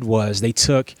somebody did was they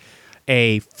took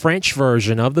a French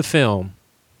version of the film,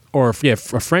 a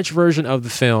French version of the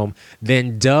film,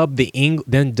 then dubbed the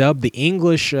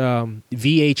English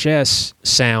VHS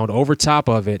sound over top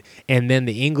of it, and then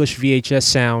the English VHS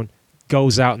sound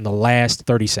goes out in the last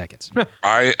 30 seconds.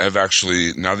 I have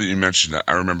actually, now that you mentioned that,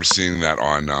 I remember seeing that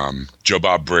on Joe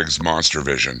Bob Briggs' Monster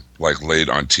Vision, like late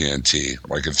on TNT,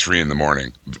 like at 3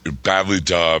 a.m. Badly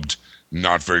dubbed,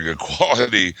 not very good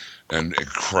quality, and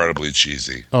incredibly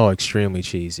cheesy. Oh, extremely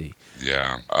cheesy.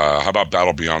 Yeah. How about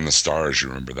Battle Beyond the Stars? You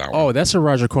remember that one? Oh, that's a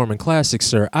Roger Corman classic,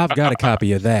 sir. I've got a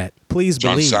copy of that. Please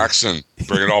believe. John Saxon.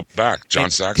 Bring it all back.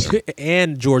 John Saxon.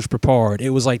 And George Papard.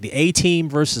 It was like the A-Team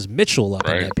versus Mitchell up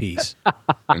in that piece.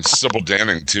 And Sybil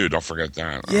Danning, too. Don't forget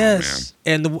that. Yes.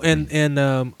 Oh,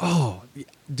 man.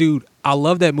 Dude, I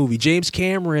love that movie. James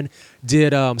Cameron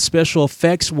did special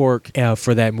effects work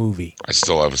for that movie. I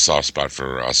still have a soft spot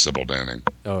for Sybil Danning.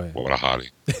 Oh, yeah. What a hottie.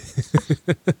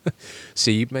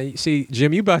 See,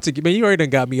 Jim, you already done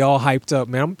got me all hyped up,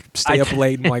 man. I'm stay up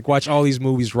late and watch all these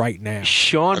movies right now.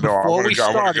 Shawn, before we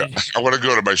started, I want to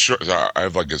go to my I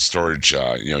have like a storage,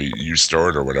 you store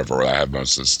it or whatever, where I have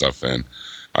most of the stuff in.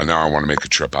 Now I want to make a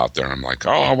trip out there. And I'm like,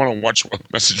 I want to watch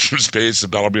Message from Space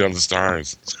and Battle Beyond the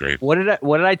Stars. It's great. What did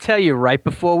I tell you right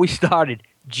before we started?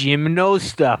 Jim knows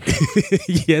stuff.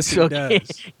 Yes, he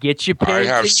does. Get your pen. I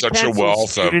have such a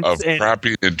wealth of and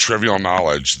crappy and trivial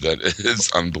knowledge that is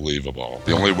unbelievable.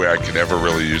 The only way I could ever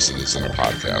really use it is in a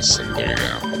podcast. So there you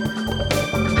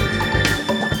go.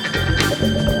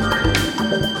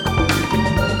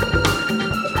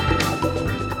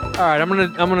 All right, I'm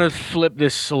gonna flip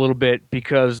this a little bit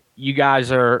because you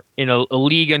guys are in a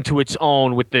league unto its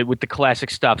own with the classic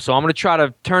stuff. So I'm gonna try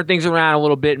to turn things around a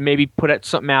little bit and maybe put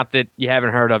something out that you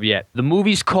haven't heard of yet. The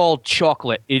movie's called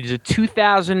Chocolate. It is a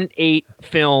 2008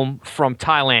 film from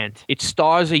Thailand. It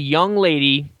stars a young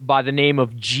lady by the name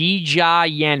of Ji Ja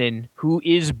Yenin, who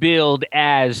is billed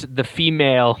as the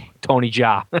female Tony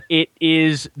Jaa. It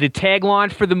is, the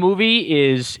tagline for the movie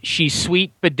is "She's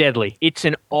sweet but deadly." It's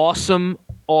an awesome,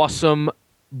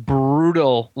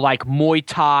 brutal, like Muay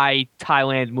Thai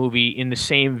Thailand movie in the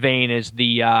same vein as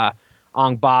the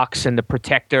Ong Baks and The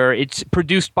Protector. It's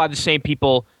produced by the same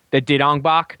people that did Ong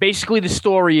Bak. Basically, the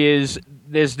story is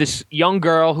there's this young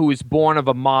girl who is born of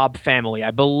a mob family.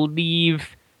 I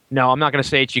believe No, I'm not going to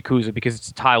say it's Yakuza because it's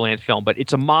a Thailand film, but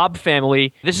it's a mob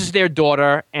family. This is their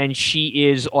daughter, and she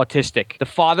is autistic. The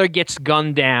father gets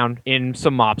gunned down in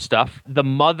some mob stuff. The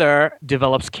mother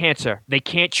develops cancer. They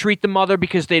can't treat the mother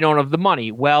because they don't have the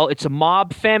money. Well, it's a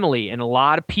mob family, and a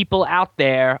lot of people out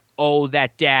there owe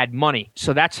that dad money.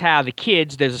 So that's how the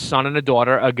kids, there's a son and a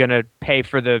daughter, are going to pay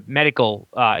for the medical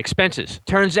expenses.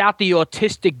 Turns out the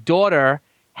autistic daughter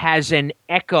has an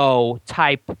echo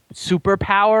type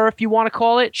superpower, if you want to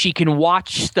call it. She can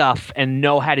watch stuff and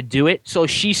know how to do it. So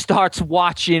she starts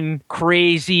watching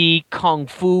crazy kung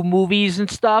fu movies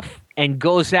and stuff and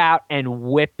goes out and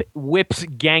whips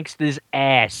gangsters'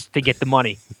 ass to get the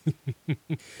money.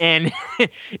 And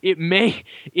it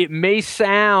may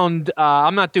sound,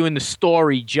 I'm not doing the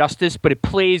story justice, but it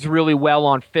plays really well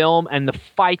on film, and the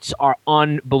fights are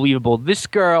unbelievable. This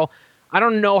girl, I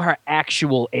don't know her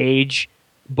actual age,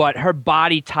 but her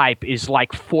body type is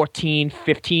like 14,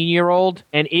 15-year-old,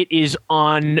 and it is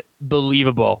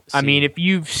unbelievable. I mean, if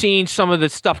you've seen some of the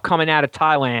stuff coming out of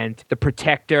Thailand, The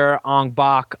Protector, Ong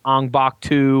Bak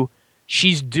 2,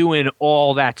 she's doing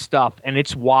all that stuff, and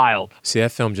it's wild. See,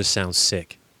 that film just sounds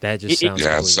sick. That just sounds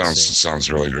yeah, it sick.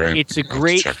 sounds really great. It's a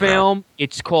great film.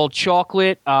 It's called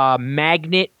Chocolate.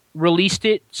 Magnet released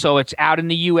it, so it's out in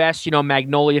the U.S. You know,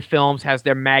 Magnolia Films has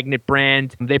their Magnet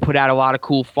brand. They put out a lot of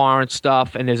cool foreign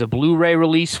stuff, and there's a Blu-ray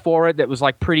release for it that was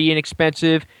like pretty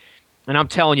inexpensive. And I'm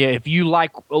telling you, if you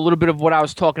like a little bit of what I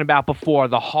was talking about before,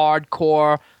 the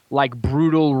hardcore, like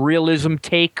brutal realism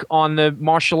take on the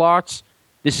martial arts,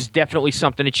 this is definitely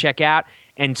something to check out.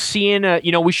 And seeing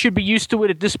we should be used to it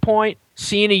at this point.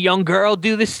 Seeing a young girl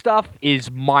do this stuff is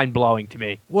mind-blowing to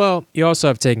me. Well, you also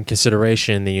have to take in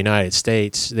consideration in the United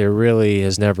States, there really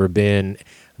has never been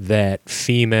that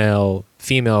female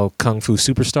kung fu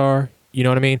superstar. You know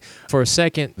what I mean? For a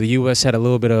second, the U.S. had a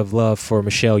little bit of love for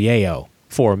Michelle Yeoh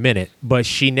for a minute, but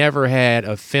she never had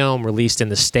a film released in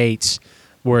the States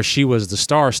where she was the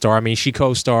star. I mean, she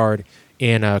co-starred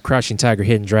in Crouching Tiger,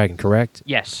 Hidden Dragon, correct?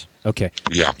 Yes. Okay.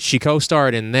 Yeah. She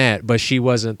co-starred in that, but she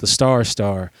wasn't the star.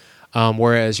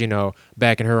 Whereas,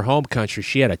 back in her home country,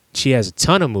 she has a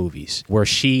ton of movies where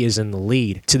she is in the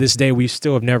lead. To this day, we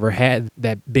still have never had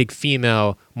that big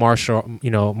female martial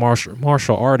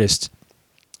artist.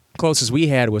 Closest we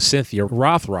had was Cynthia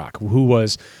Rothrock, who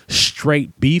was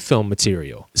straight B film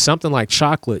material. Something like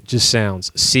Chocolate just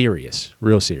sounds serious,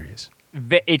 real serious.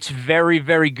 It's very,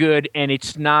 very good, and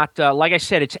it's not, like I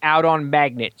said, it's out on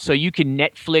Magnet, so you can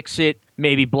Netflix it,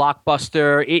 maybe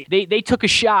Blockbuster. They took a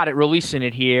shot at releasing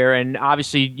it here, and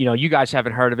obviously, you guys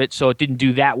haven't heard of it, so it didn't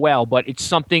do that well, but it's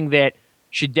something that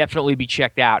should definitely be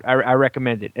checked out. I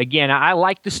recommend it. Again, I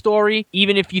like the story.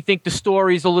 Even if you think the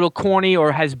story is a little corny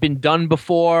or has been done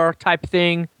before type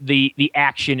thing, the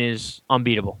action is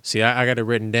unbeatable. See, I got it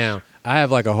written down. I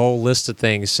have like a whole list of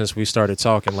things since we started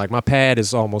talking. Like my pad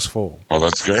is almost full. Oh,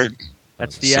 that's great.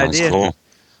 That's the sounds idea. Cool.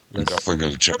 I'm definitely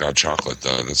going to check out Chocolate,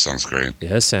 though. That sounds great.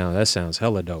 Yeah, that sounds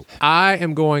hella dope. I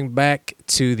am going back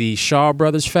to the Shaw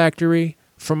Brothers factory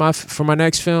for my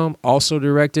next film, also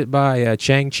directed by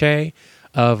Chang Che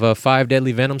of Five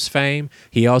Deadly Venoms fame.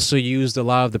 He also used a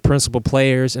lot of the principal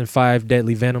players in Five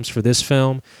Deadly Venoms for this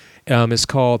film. It's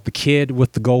called The Kid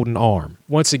with the Golden Arm.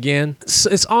 Once again,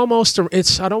 it's almost,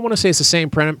 I don't want to say it's the same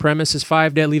premise as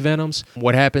Five Deadly Venoms.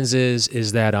 What happens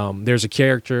is that there's a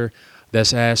character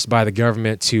that's asked by the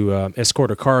government to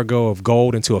escort a cargo of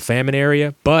gold into a famine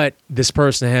area, but this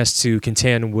person has to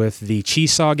contend with the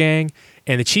Cheesaw Gang.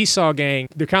 And the Cheesaw Gang,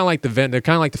 they're kind of like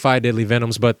the Five Deadly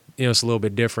Venoms, but it's a little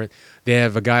bit different. They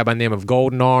have a guy by the name of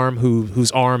Golden Arm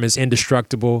whose arm is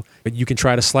indestructible. But you can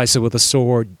try to slice it with a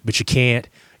sword, but you can't.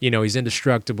 He's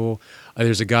indestructible.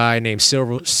 There's a guy named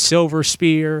Silver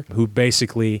Spear who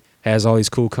basically has all these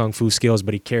cool kung fu skills,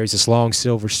 but he carries this long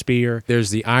silver spear. There's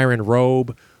the Iron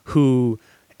Robe who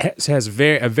has a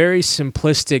very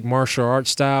simplistic martial arts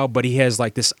style, but he has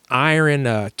like this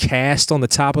iron cast on the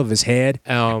top of his head.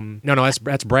 No,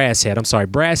 that's Brass Head. I'm sorry,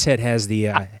 Brass Head has the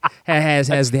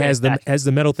has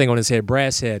the metal thing on his head.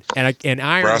 Brass Head and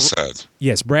Iron Brass Head.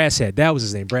 Yes, Brass Head. That was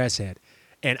his name, Brass Head.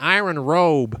 And Iron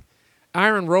Robe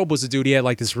was the dude. He had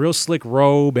like this real slick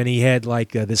robe, and he had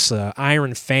like this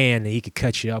iron fan that he could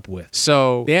cut you up with.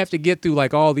 So they have to get through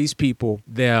like all these people.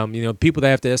 People that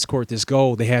have to escort this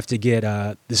gold. They have to get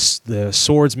the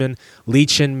swordsman Li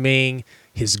Chen Ming,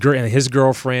 his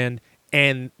girlfriend,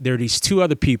 and there are these two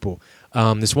other people.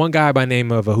 This one guy by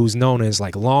name of who's known as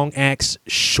like Long Axe,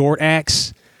 Short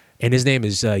Axe, and his name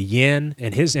is Yin,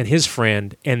 and his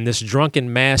friend, and this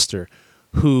drunken master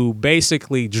who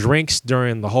basically drinks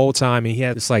during the whole time, and he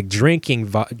has this like drinking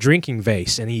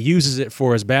vase, and he uses it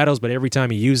for his battles, but every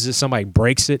time he uses it, somebody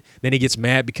breaks it. Then he gets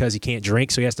mad because he can't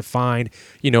drink, so he has to find,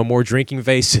 more drinking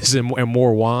vases and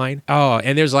more wine. Oh,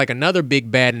 and there's like another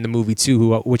big bad in the movie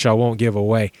too, which I won't give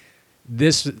away.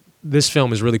 This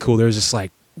film is really cool. There's this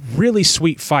like really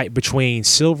sweet fight between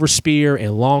Silver Spear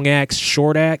and Long Axe,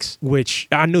 Short Axe, which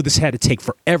I knew this had to take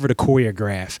forever to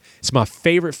choreograph. It's my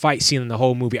favorite fight scene in the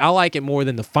whole movie. I like it more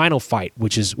than the final fight,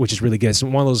 which is really good. It's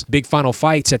one of those big final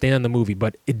fights at the end of the movie,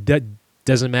 but it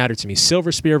doesn't matter to me.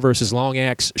 Silver Spear versus Long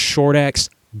Axe, Short Axe,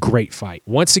 great fight.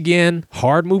 Once again,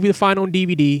 hard movie to find on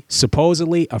DVD.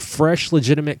 Supposedly, a fresh,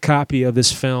 legitimate copy of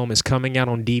this film is coming out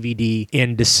on DVD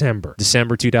in December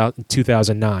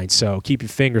 2009. So keep your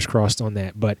fingers crossed on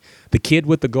that. But The Kid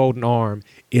with the Golden Arm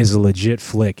is a legit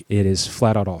flick. It is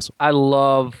flat out awesome. I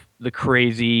love the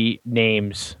crazy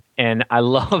names, and I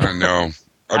know.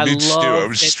 It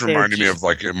was just reminding me of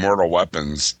like Immortal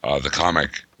Weapons, the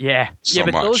comic. Yeah. So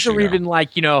but much, those are even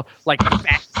like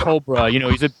Fat Cobra.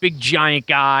 He's a big giant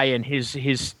guy and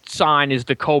his sign is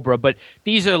the Cobra. But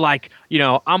these are like,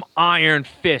 I'm Iron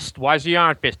Fist. Why is he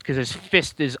Iron Fist? Because his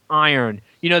fist is iron.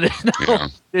 There's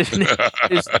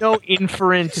no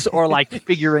inference or like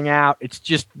figuring out. It's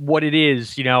just what it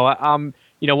is.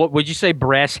 What would you say,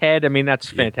 brass head? I mean, that's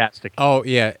fantastic. Oh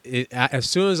yeah. As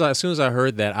soon as I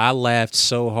heard that, I laughed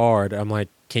so hard. I'm like,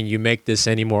 can you make this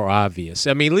any more obvious?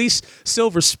 I mean, at least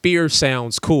Silver Spear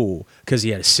sounds cool because he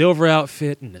had a silver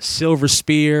outfit and a silver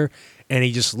spear, and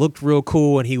he just looked real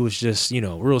cool, and he was just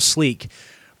real sleek.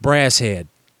 Brass head,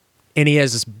 and he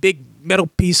has this big metal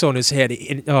piece on his head.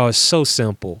 It's so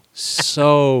simple,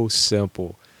 so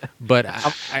simple. But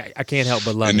I can't help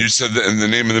but love it. And you said that, and the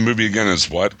name of the movie again is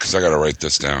what? Because I got to write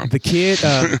this down. The Kid,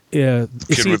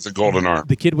 Kid with the Golden Arm.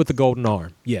 The Kid with the Golden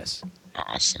Arm, yes.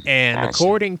 Awesome. And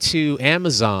according to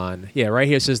Amazon, right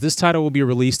here, it says this title will be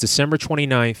released December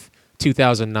 29th,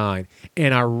 2009.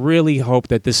 And I really hope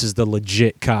that this is the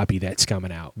legit copy that's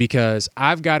coming out, because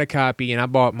I've got a copy and I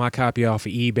bought my copy off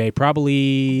of eBay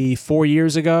probably 4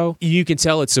 years ago. You can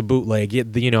tell it's a bootleg.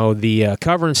 The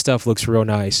cover and stuff looks real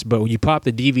nice, but when you pop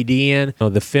the DVD in,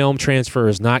 the film transfer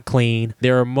is not clean.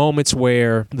 There are moments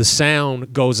where the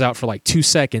sound goes out for like 2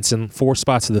 seconds in 4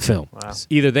 spots of the film. Wow.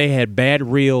 Either they had bad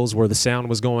reels where the sound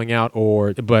was going out,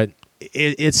 but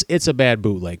it's a bad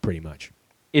bootleg pretty much.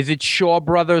 Is it Shaw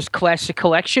Brothers Classic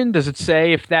Collection? Does it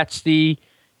say if that's if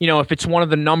it's one of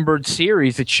the numbered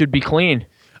series, it should be clean?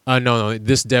 No,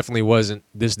 this definitely wasn't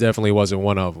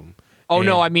one of them. Oh,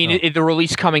 no, I mean the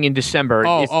release coming in December.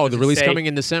 The release coming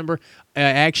in December?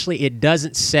 Actually, it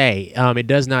doesn't say. It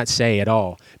does not say at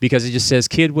all, because it just says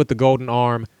Kid with the Golden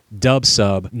Arm, dub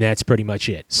sub, and that's pretty much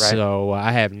it. Right. So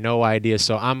I have no idea.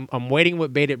 So I'm waiting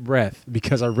with bated breath,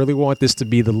 because I really want this to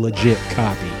be the legit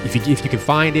copy. If you can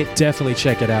find it, definitely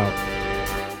check it out.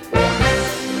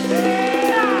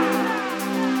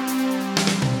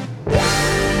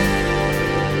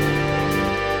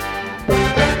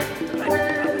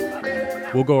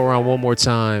 We'll go around one more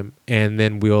time, and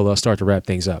then we'll start to wrap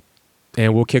things up.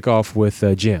 And we'll kick off with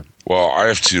Jim. Well, I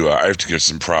have to give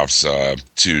some props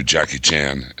to Jackie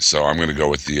Chan, so I'm going to go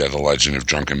with the Legend of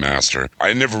Drunken Master.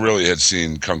 I never really had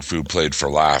seen Kung Fu played for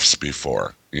laughs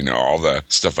before. All the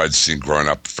stuff I'd seen growing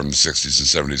up from the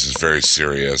 60s and 70s is very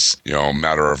serious,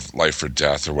 matter of life or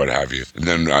death or what have you. And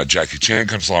then Jackie Chan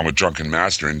comes along with Drunken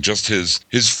Master, and just his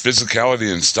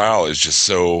physicality and style is just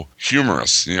so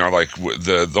humorous. Like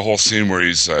the whole scene where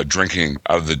he's drinking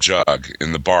out of the jug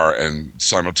in the bar and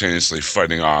simultaneously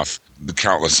fighting off the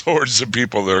countless hordes of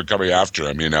people that are coming after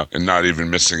him, and not even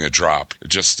missing a drop.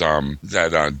 Just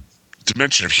that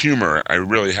dimension of humor I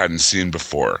really hadn't seen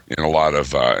before in a lot of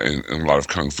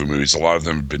kung fu movies. A lot of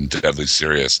them have been deadly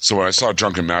serious. So when I saw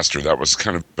Drunken Master, that was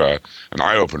kind of an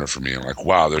eye opener for me. I'm like,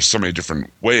 wow, there's so many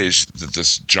different ways that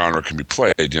this genre can be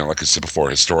played. Like I said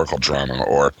before, historical drama,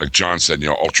 or like John said,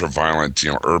 ultra violent,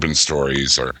 urban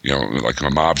stories, or like a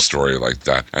mob story like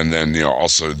that. And then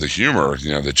also the humor,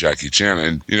 the Jackie Chan,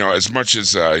 and as much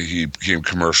as he became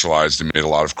commercialized and made a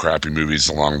lot of crappy movies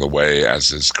along the way as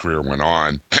his career went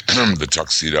on. The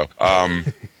Tuxedo.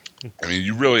 I mean,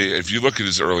 you really, if you look at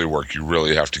his early work, you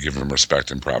really have to give him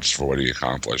respect and props for what he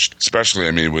accomplished. Especially,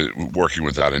 I mean, working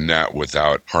without a net,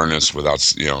 without harness, without,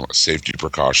 safety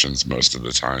precautions most of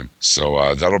the time.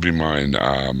 So that'll be mine.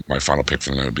 My final pick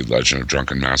for them would be Legend of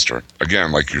Drunken Master.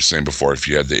 Again, like you're saying before, if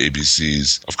you had the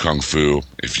ABCs of Kung Fu,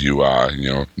 if you,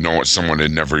 know someone had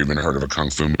never even heard of a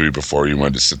Kung Fu movie before, you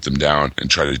wanted to sit them down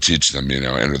and try to teach them,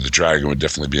 Enter the Dragon would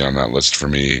definitely be on that list for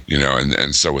me,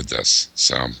 and so would this.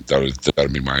 So that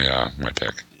would be my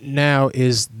pick. Now,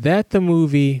 is that the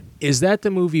movie Is that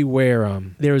the movie where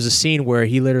there was a scene where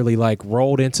he literally like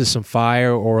rolled into some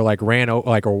fire or like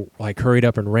hurried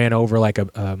up and ran over like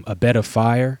a bed of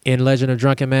fire in Legend of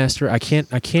Drunken Master? I can't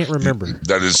remember.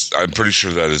 I'm pretty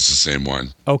sure that is the same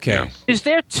one. Okay. Yeah. Is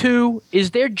there two?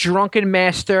 Is there Drunken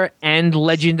Master and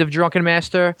Legend of Drunken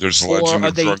Master? There's Legend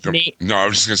of Drunken. No, I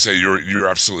was just gonna say you're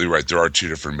absolutely right. There are two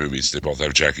different movies. They both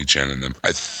have Jackie Chan in them.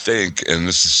 I think, and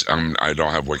this is I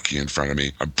don't have Wiki in front of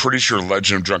me. I'm pretty sure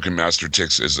Legend of Drunken Master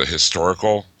is a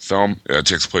historical film. It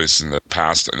takes place in the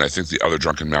past, and I think the other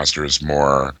Drunken Master is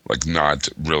more like not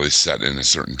really set in a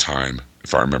certain time,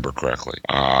 if I remember correctly.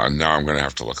 Now I'm going to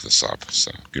have to look this up,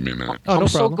 so give me a minute. I'm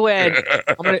so glad.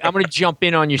 I'm going to jump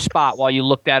in on your spot while you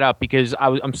look that up, because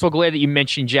I'm so glad that you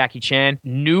mentioned Jackie Chan.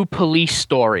 New Police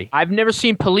Story. I've never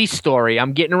seen Police Story.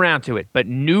 I'm getting around to it, but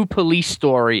New Police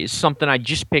Story is something I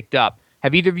just picked up.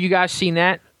 Have either of you guys seen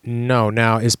that? No.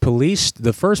 Now,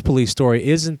 the first Police Story,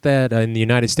 isn't that in the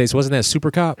United States? Wasn't that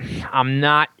Super Cop? I'm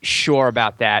not sure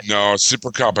about that. No, Super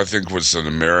Cop, I think, was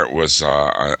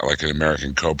like an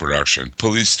American co-production.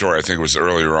 Police Story, I think, was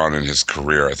earlier on in his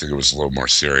career. I think it was a little more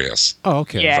serious. Oh,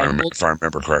 okay. Yeah, if I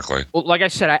remember correctly. Well, like I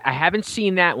said, I haven't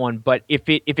seen that one, but if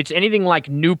it's anything like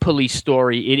New Police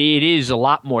Story, it is a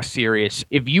lot more serious.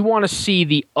 If you want to see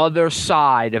the other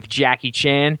side of Jackie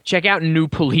Chan, check out New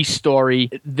Police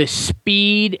Story. The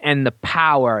speed and the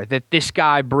power that this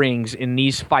guy brings in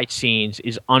these fight scenes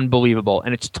is unbelievable,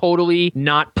 and it's totally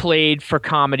not played for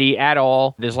comedy at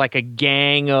all. There's like a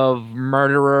gang of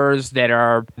murderers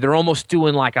they're almost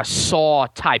doing like a Saw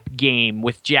type game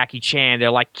with Jackie Chan.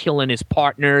 They're like killing his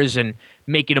partners and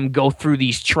making them go through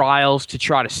these trials to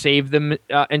try to save them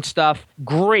and stuff.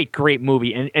 Great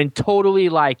movie. And totally,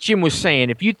 like Jim was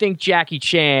saying, if you think Jackie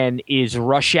Chan is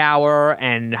Rush Hour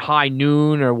and High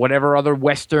Noon or whatever other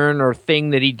Western or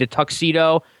thing that he did,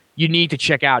 Tuxedo, you need to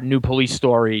check out New Police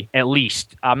Story, at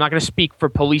least. I'm not going to speak for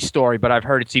Police Story, but I've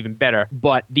heard it's even better.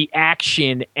 But the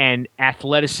action and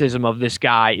athleticism of this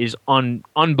guy is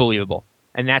unbelievable.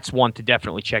 And that's one to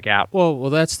definitely check out. Well,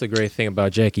 that's the great thing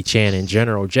about Jackie Chan in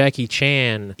general. Jackie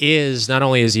Chan is, not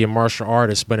only is he a martial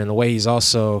artist, but in a way he's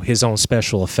also his own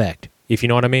special effect, if you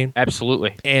know what I mean.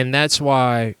 Absolutely. And that's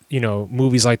why,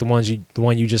 movies like the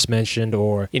one you just mentioned,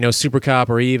 or, Super Cop,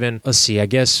 or even, let's see, I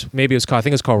guess maybe I think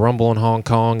it was called Rumble in Hong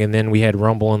Kong, and then we had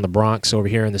Rumble in the Bronx over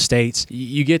here in the States.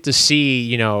 You get to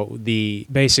see,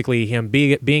 basically him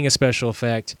being a special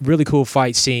effect, really cool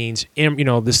fight scenes,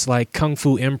 this like kung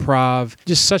fu improv,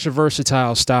 just such a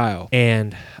versatile style.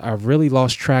 And I really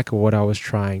lost track of what I was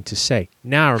trying to say.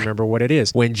 Now I remember what it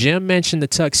is. When Jim mentioned the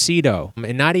Tuxedo,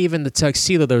 and not even the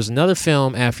Tuxedo, there was another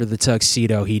film after the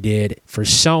Tuxedo he did for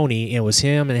Sony. It was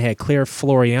him, and it had Claire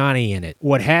Floriani in it.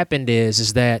 What happened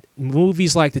is that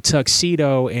movies like the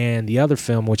Tuxedo and the other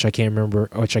film, which I can't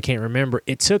remember,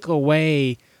 it took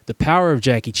away the power of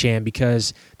Jackie Chan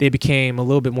because they became a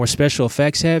little bit more special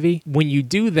effects heavy. When you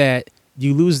do that,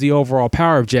 you lose the overall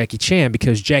power of Jackie Chan,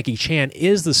 because Jackie Chan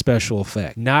is the special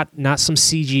effect, not some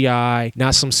CGI,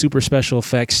 not some super special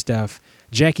effects stuff.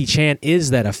 Jackie Chan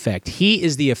is that effect. He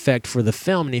is the effect for the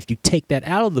film, and if you take that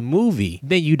out of the movie,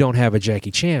 then you don't have a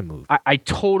Jackie Chan movie. I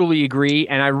totally agree,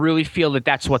 and I really feel that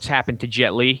that's what's happened to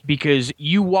Jet Li, because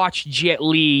you watch Jet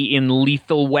Li in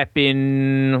Lethal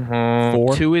Weapon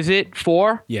 4? 2, is it?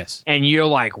 4? Yes. And you're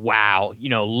like, wow,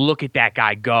 look at that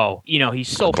guy go. He's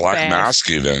so Black fast. Mask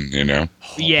even,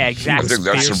 Yeah, exactly. I think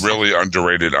that's a really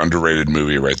underrated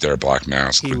movie right there, Black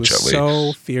Mask He with was Jet Li.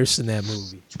 so fierce in that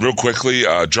movie. Real quickly,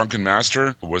 Drunken Master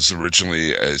was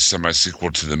originally a semi-sequel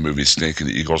to the movie Snake and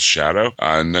the Eagle's Shadow,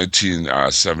 a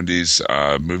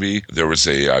 1970s movie. There was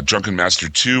a Drunken Master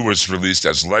 2 was released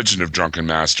as Legend of Drunken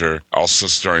Master, also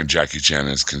starring Jackie Chan, and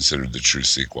is considered the true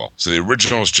sequel. So the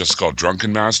original is just called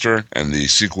Drunken Master, and the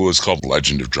sequel is called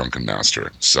Legend of Drunken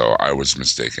Master. So I was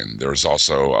mistaken. There are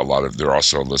also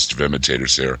a list of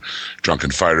imitators here: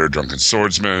 Drunken Fighter, Drunken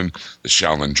Swordsman, the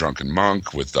Shaolin Drunken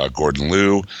Monk with Gordon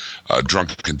Liu,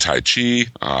 Drunken Tai Chi,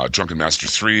 Drunken Master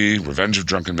 3, Revenge of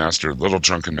Drunken Master, Little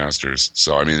Drunken Masters.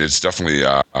 So, I mean, it's definitely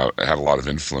had a lot of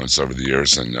influence over the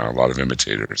years and a lot of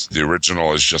imitators. The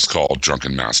original is just called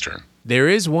Drunken Master. There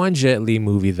is one Jet Li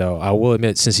movie, though. I will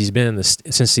admit, since he's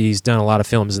done a lot of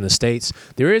films in the States,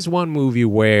 there is one movie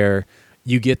where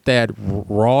you get that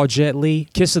raw Jet Li,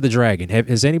 Kiss of the Dragon.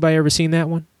 Has anybody ever seen that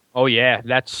one? Oh yeah,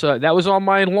 that was on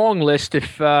my long list.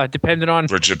 If depending on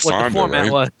Bridget what Fonda, the format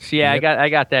right? was. Yeah, Yep. I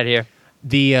got that here.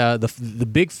 The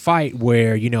big fight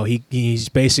where he's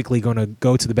basically going to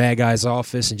go to the bad guy's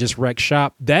office and just wreck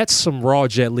shop. That's some raw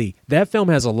Jet Li. That film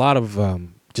has a lot of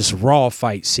just raw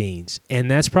fight scenes,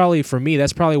 and that's probably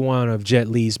one of Jet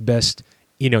Li's best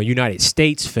United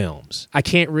States films. I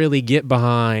can't really get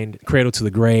behind Cradle to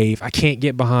the Grave. I can't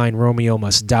get behind Romeo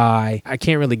Must Die. I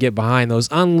can't really get behind those.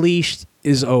 Unleashed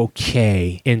is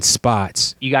okay in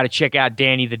spots. You got to check out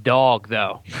Danny the Dog,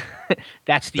 though.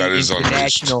 That's the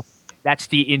international. That's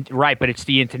right, but it's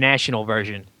the international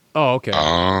version. Oh, okay.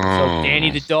 So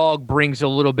Danny the Dog brings a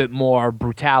little bit more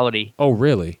brutality. Oh,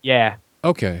 really? Yeah.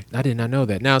 Okay, I did not know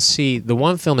that. Now, see, the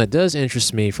one film that does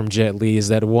interest me from Jet Li is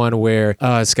that one where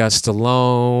it's got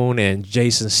Stallone and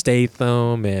Jason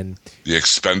Statham and The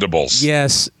Expendables.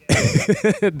 Yes,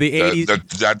 the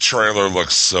 80s. That trailer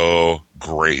looks so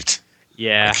great.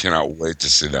 Yeah. I cannot wait to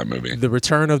see that movie. The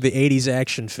return of the 80s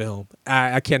action film.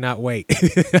 I cannot wait.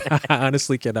 I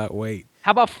honestly cannot wait. How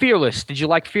about Fearless? Did you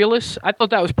like Fearless? I thought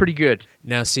that was pretty good.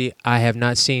 Now, see, I have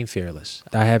not seen Fearless.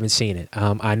 I haven't seen it.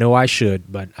 I know I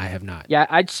should, but I have not. Yeah,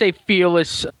 I'd say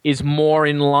Fearless is more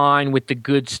in line with the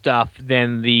good stuff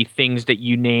than the things that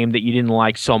you named that you didn't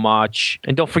like so much.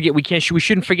 And don't forget, we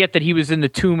shouldn't forget that he was in the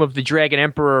Tomb of the Dragon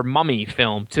Emperor Mummy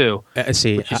film too.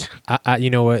 See, you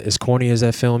know what? As corny as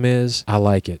that film is, I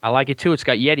like it. I like it too. It's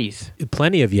got Yetis.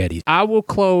 Plenty of Yetis. I will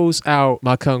close out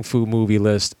my Kung Fu movie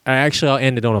list. I'll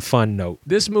end it on a fun note.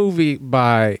 This movie,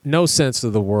 by no sense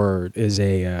of the word, is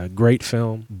a great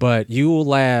film, but you will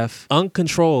laugh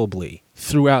uncontrollably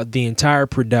throughout the entire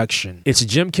production. It's a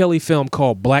Jim Kelly film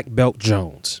called Black Belt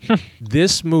Jones.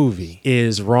 This movie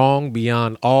is wrong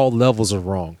beyond all levels of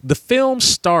wrong. The film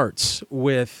starts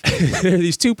with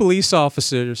these two police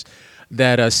officers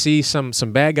that see some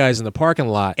bad guys in the parking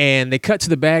lot, and they cut to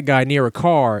the bad guy near a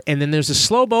car, and then there's a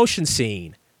slow motion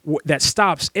scene that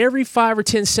stops every 5 or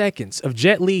 10 seconds of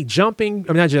Jim Kelly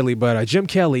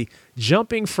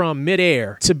jumping from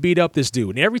midair to beat up this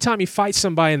dude. And every time he fights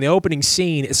somebody in the opening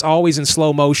scene, it's always in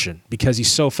slow motion because he's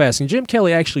so fast. And Jim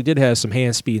Kelly actually did have some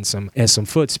hand speed and some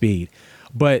foot speed.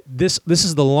 But this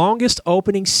is the longest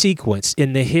opening sequence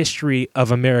in the history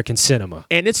of American cinema.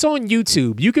 And it's on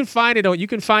YouTube. You can find it on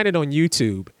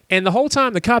YouTube. And the whole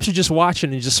time, the cops are just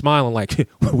watching and just smiling like,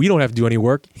 we don't have to do any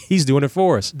work. He's doing it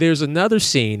for us. There's another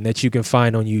scene that you can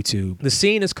find on YouTube. The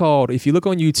scene is called, if you look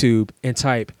on YouTube and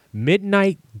type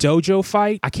Midnight Dojo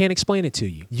Fight, I can't explain it to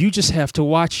you. You just have to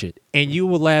watch it. And you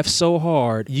will laugh so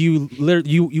hard, you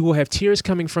will have tears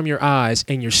coming from your eyes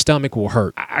and your stomach will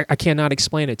hurt. I cannot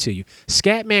explain it to you.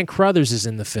 Scatman Crothers is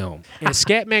in the film. And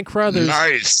Scatman Crothers...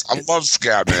 Nice. I love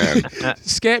Scatman.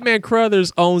 Scatman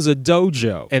Crothers owns a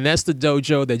dojo. And that's the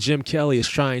dojo that Jim Kelly is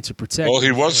trying to protect. Well,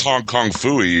 he was Hong Kong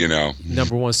Phooey,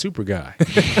 Number one super guy.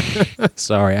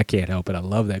 Sorry, I can't help it. I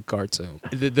love that cartoon.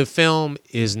 The film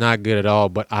is not good at all,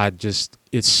 but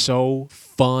it's so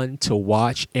fun to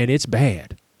watch, and it's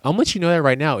bad. I'll let you know that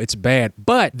right now. It's bad.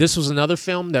 But this was another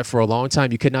film that for a long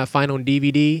time you could not find on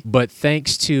DVD. But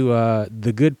thanks to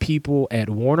the good people at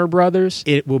Warner Brothers,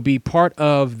 it will be part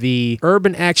of the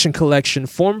Urban Action Collection,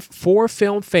 4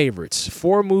 film favorites,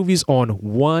 4 movies on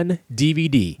 1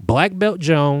 DVD. Black Belt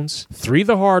Jones, 3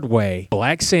 the Hard Way,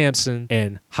 Black Samson,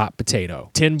 and Hot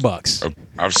Potato. $10.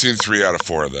 I've seen 3 out of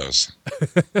 4 of those.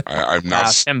 I've not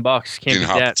 $10. Can't seen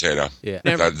Hot Potato. Yeah,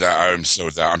 I'm so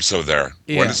there.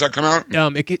 Yeah. When does that come out?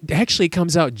 It actually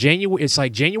comes out January. It's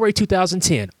like January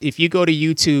 2010. If you go to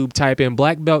YouTube, type in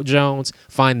Black Belt Jones,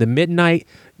 find the Midnight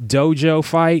Dojo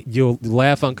Fight, you'll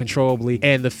laugh uncontrollably.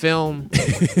 And the film,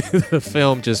 the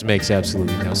film just makes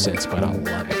absolutely no sense, but I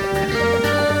love it.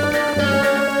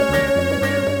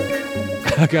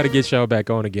 I got to get y'all back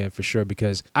on again for sure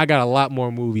because I got a lot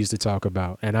more movies to talk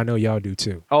about, and I know y'all do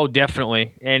too. Oh,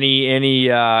 definitely. Any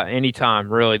time,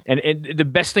 really. And the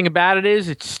best thing about it is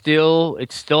it's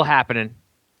still happening.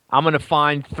 I'm gonna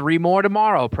find 3 more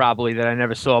tomorrow, probably, that I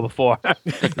never saw before.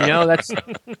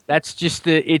 That's just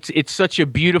it's such a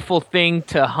beautiful thing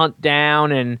to hunt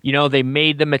down, and they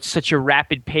made them at such a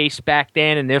rapid pace back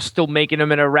then, and they're still making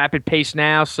them at a rapid pace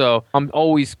now. So I'm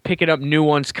always picking up new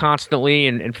ones constantly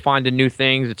and finding new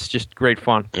things. It's just great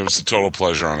fun. It was a total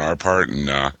pleasure on our part, and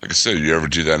like I said, you ever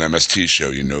do that MST show,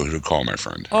 you know who to call, my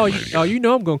friend. You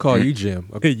know I'm gonna call you Jim.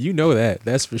 Okay, you know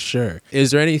that's for sure.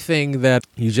 Is there anything that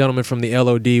you gentlemen from the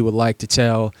LOD would like to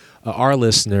tell our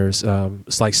listeners?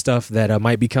 It's like stuff that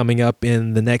might be coming up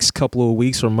in the next couple of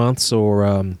weeks or months, or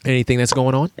anything that's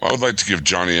going on. Well, I would like to give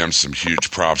Johnny M some huge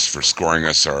props for scoring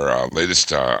us our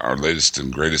latest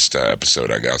and greatest episode,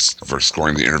 I guess, for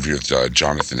scoring the interview with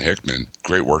Jonathan Hickman.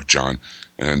 Great work, John.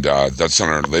 And that's on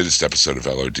our latest episode of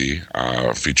LOD,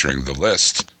 featuring The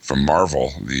List from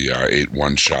Marvel, the 8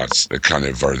 one-shots that kind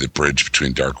of are the bridge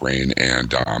between Dark Reign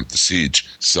and The Siege.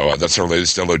 So that's our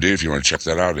latest LOD. If you want to check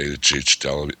that out,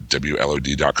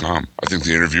 WLOD.com. I think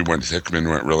the interview Hickman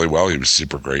went really well. He was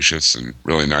super gracious and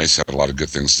really nice, had a lot of good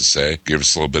things to say. Gave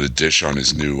us a little bit of dish on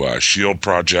his new Shield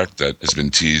project that has been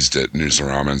teased at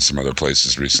Newsarama and some other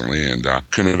places recently, and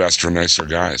couldn't have asked for a nicer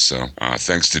guy. So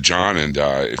thanks to John, and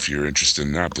if you're interested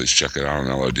in that, please check it out on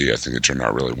LOD. I think it turned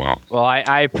out really well. Well,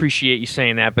 I appreciate you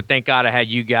saying that, but thank God I had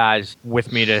you guys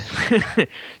with me to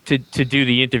to do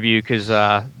the interview, because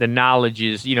the knowledge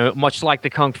is, much like the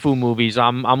Kung Fu movies,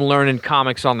 I'm learning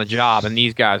comics on the job, and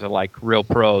these guys are like real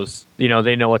pros.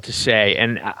 They know what to say.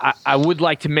 And I would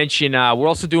like to mention, we're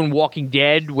also doing Walking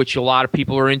Dead, which a lot of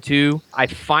people are into. I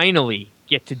finally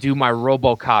get to do my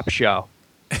RoboCop show.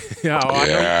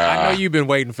 I know you've been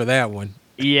waiting for that one.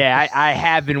 Yeah, I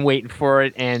have been waiting for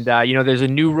it. And, there's a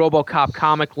new RoboCop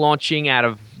comic launching out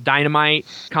of Dynamite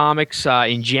Comics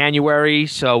in January.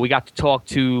 So we got to talk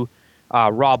to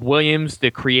Rob Williams, the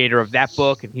creator of that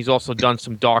book, and he's also done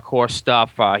some Dark Horse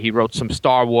stuff. He wrote some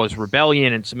Star Wars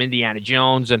Rebellion and some Indiana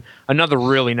Jones, and another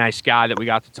really nice guy that we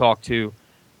got to talk to.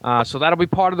 So that'll be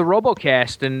part of the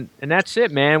RoboCast, and that's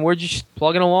it, man. We're just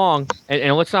plugging along.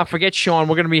 And let's not forget, Shawn,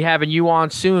 we're going to be having you on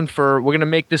soon we're going to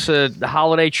make this a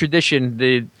holiday tradition,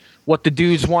 the What the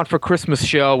Dudes Want for Christmas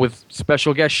show with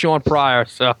special guest Shawn Pryor.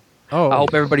 So I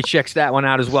hope everybody checks that one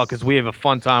out as well, because we have a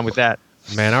fun time with that.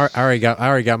 Man, I already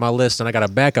got my list, and I got a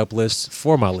backup list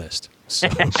for my list. So,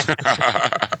 that's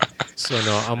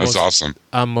awesome.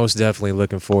 I'm most definitely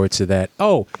looking forward to that.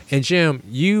 Oh, and Jim,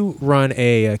 you run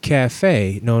a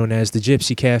cafe known as the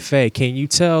Gypsy Cafe. Can you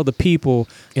tell the people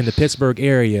in the Pittsburgh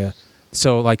area,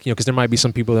 so because there might be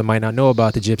some people that might not know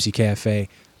about the Gypsy Cafe,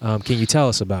 can you tell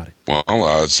us about it?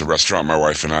 Well, it's a restaurant my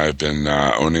wife and I have been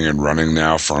owning and running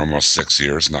now for almost 6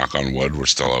 years. Knock on wood, we're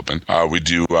still open. We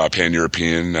do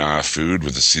pan-European food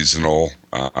with a seasonal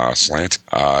slant.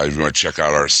 If you want to check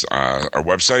out our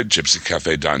website,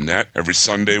 gypsycafe.net. Every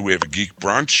Sunday we have a geek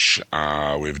brunch.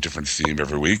 We have a different theme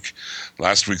every week.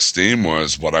 Last week's theme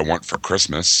was what I want for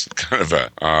Christmas. Kind of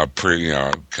kind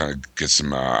of get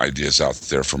some ideas out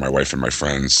there for my wife and my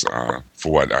friends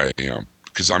for what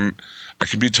because I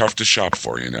can be tough to shop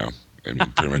for, I mean,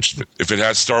 pretty much. If it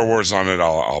has Star Wars on it,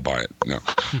 I'll buy it.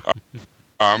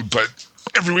 But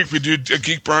every week we do a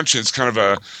geek brunch. It's kind of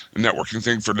a networking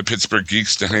thing for the Pittsburgh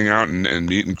geeks to hang out and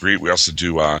meet and greet. We also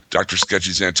do Dr.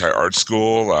 Sketchy's Anti-Art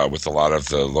School with a lot of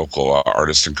the local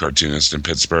artists and cartoonists in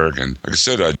Pittsburgh. And like I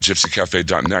said,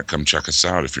 gypsycafe.net. Come check us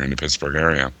out if you're in the Pittsburgh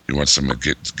area. You want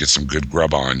get some good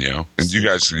grub on, And you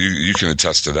guys, you can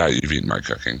attest to that. You've eaten my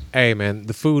cooking. Hey, man,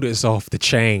 the food is off the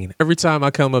chain. Every time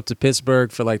I come up to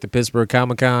Pittsburgh for the Pittsburgh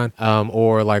Comic-Con,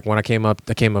 or when I came up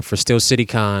for Steel City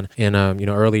Con in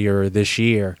earlier this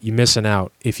year, you're missing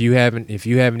out. If you haven't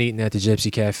eaten at the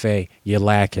Gypsy Cafe, you're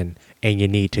lacking, and you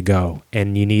need to go,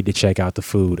 and you need to check out the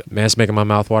food. Man, it's making my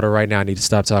mouth water right now. I need to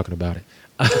stop talking about it.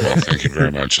 Well, thank you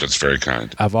very much. That's very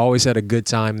kind. I've always had a good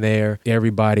time there.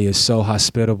 Everybody is so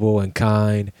hospitable and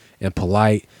kind and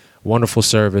polite. Wonderful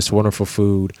service, wonderful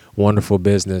food, wonderful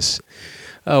business.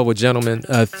 Oh, well, gentlemen,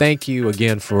 thank you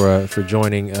again for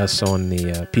joining us on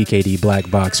the PKD Black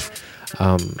Box.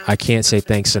 I can't say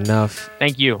thanks enough.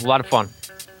 Thank you. A lot of fun.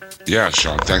 Yeah,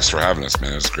 Shawn, thanks for having us,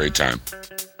 man. It was a great time.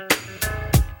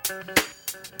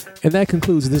 And that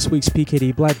concludes this week's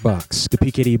PKD Black Box. The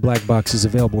PKD Black Box is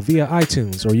available via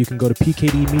iTunes, or you can go to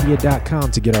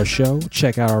pkdmedia.com to get our show,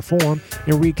 check out our forum,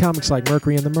 and read comics like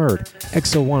Mercury and the Murd,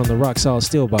 XO1 on the Rock Solid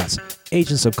Steelbots,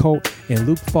 Agents of Colt, and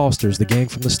Luke Foster's The Gang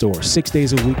from the Store, 6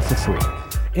 days a week for free.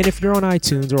 And if you're on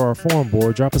iTunes or our forum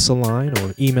board, drop us a line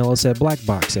or email us at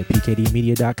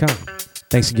blackbox@pkdmedia.com.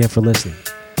 Thanks again for listening.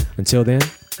 Until then,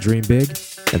 dream big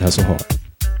and hustle hard.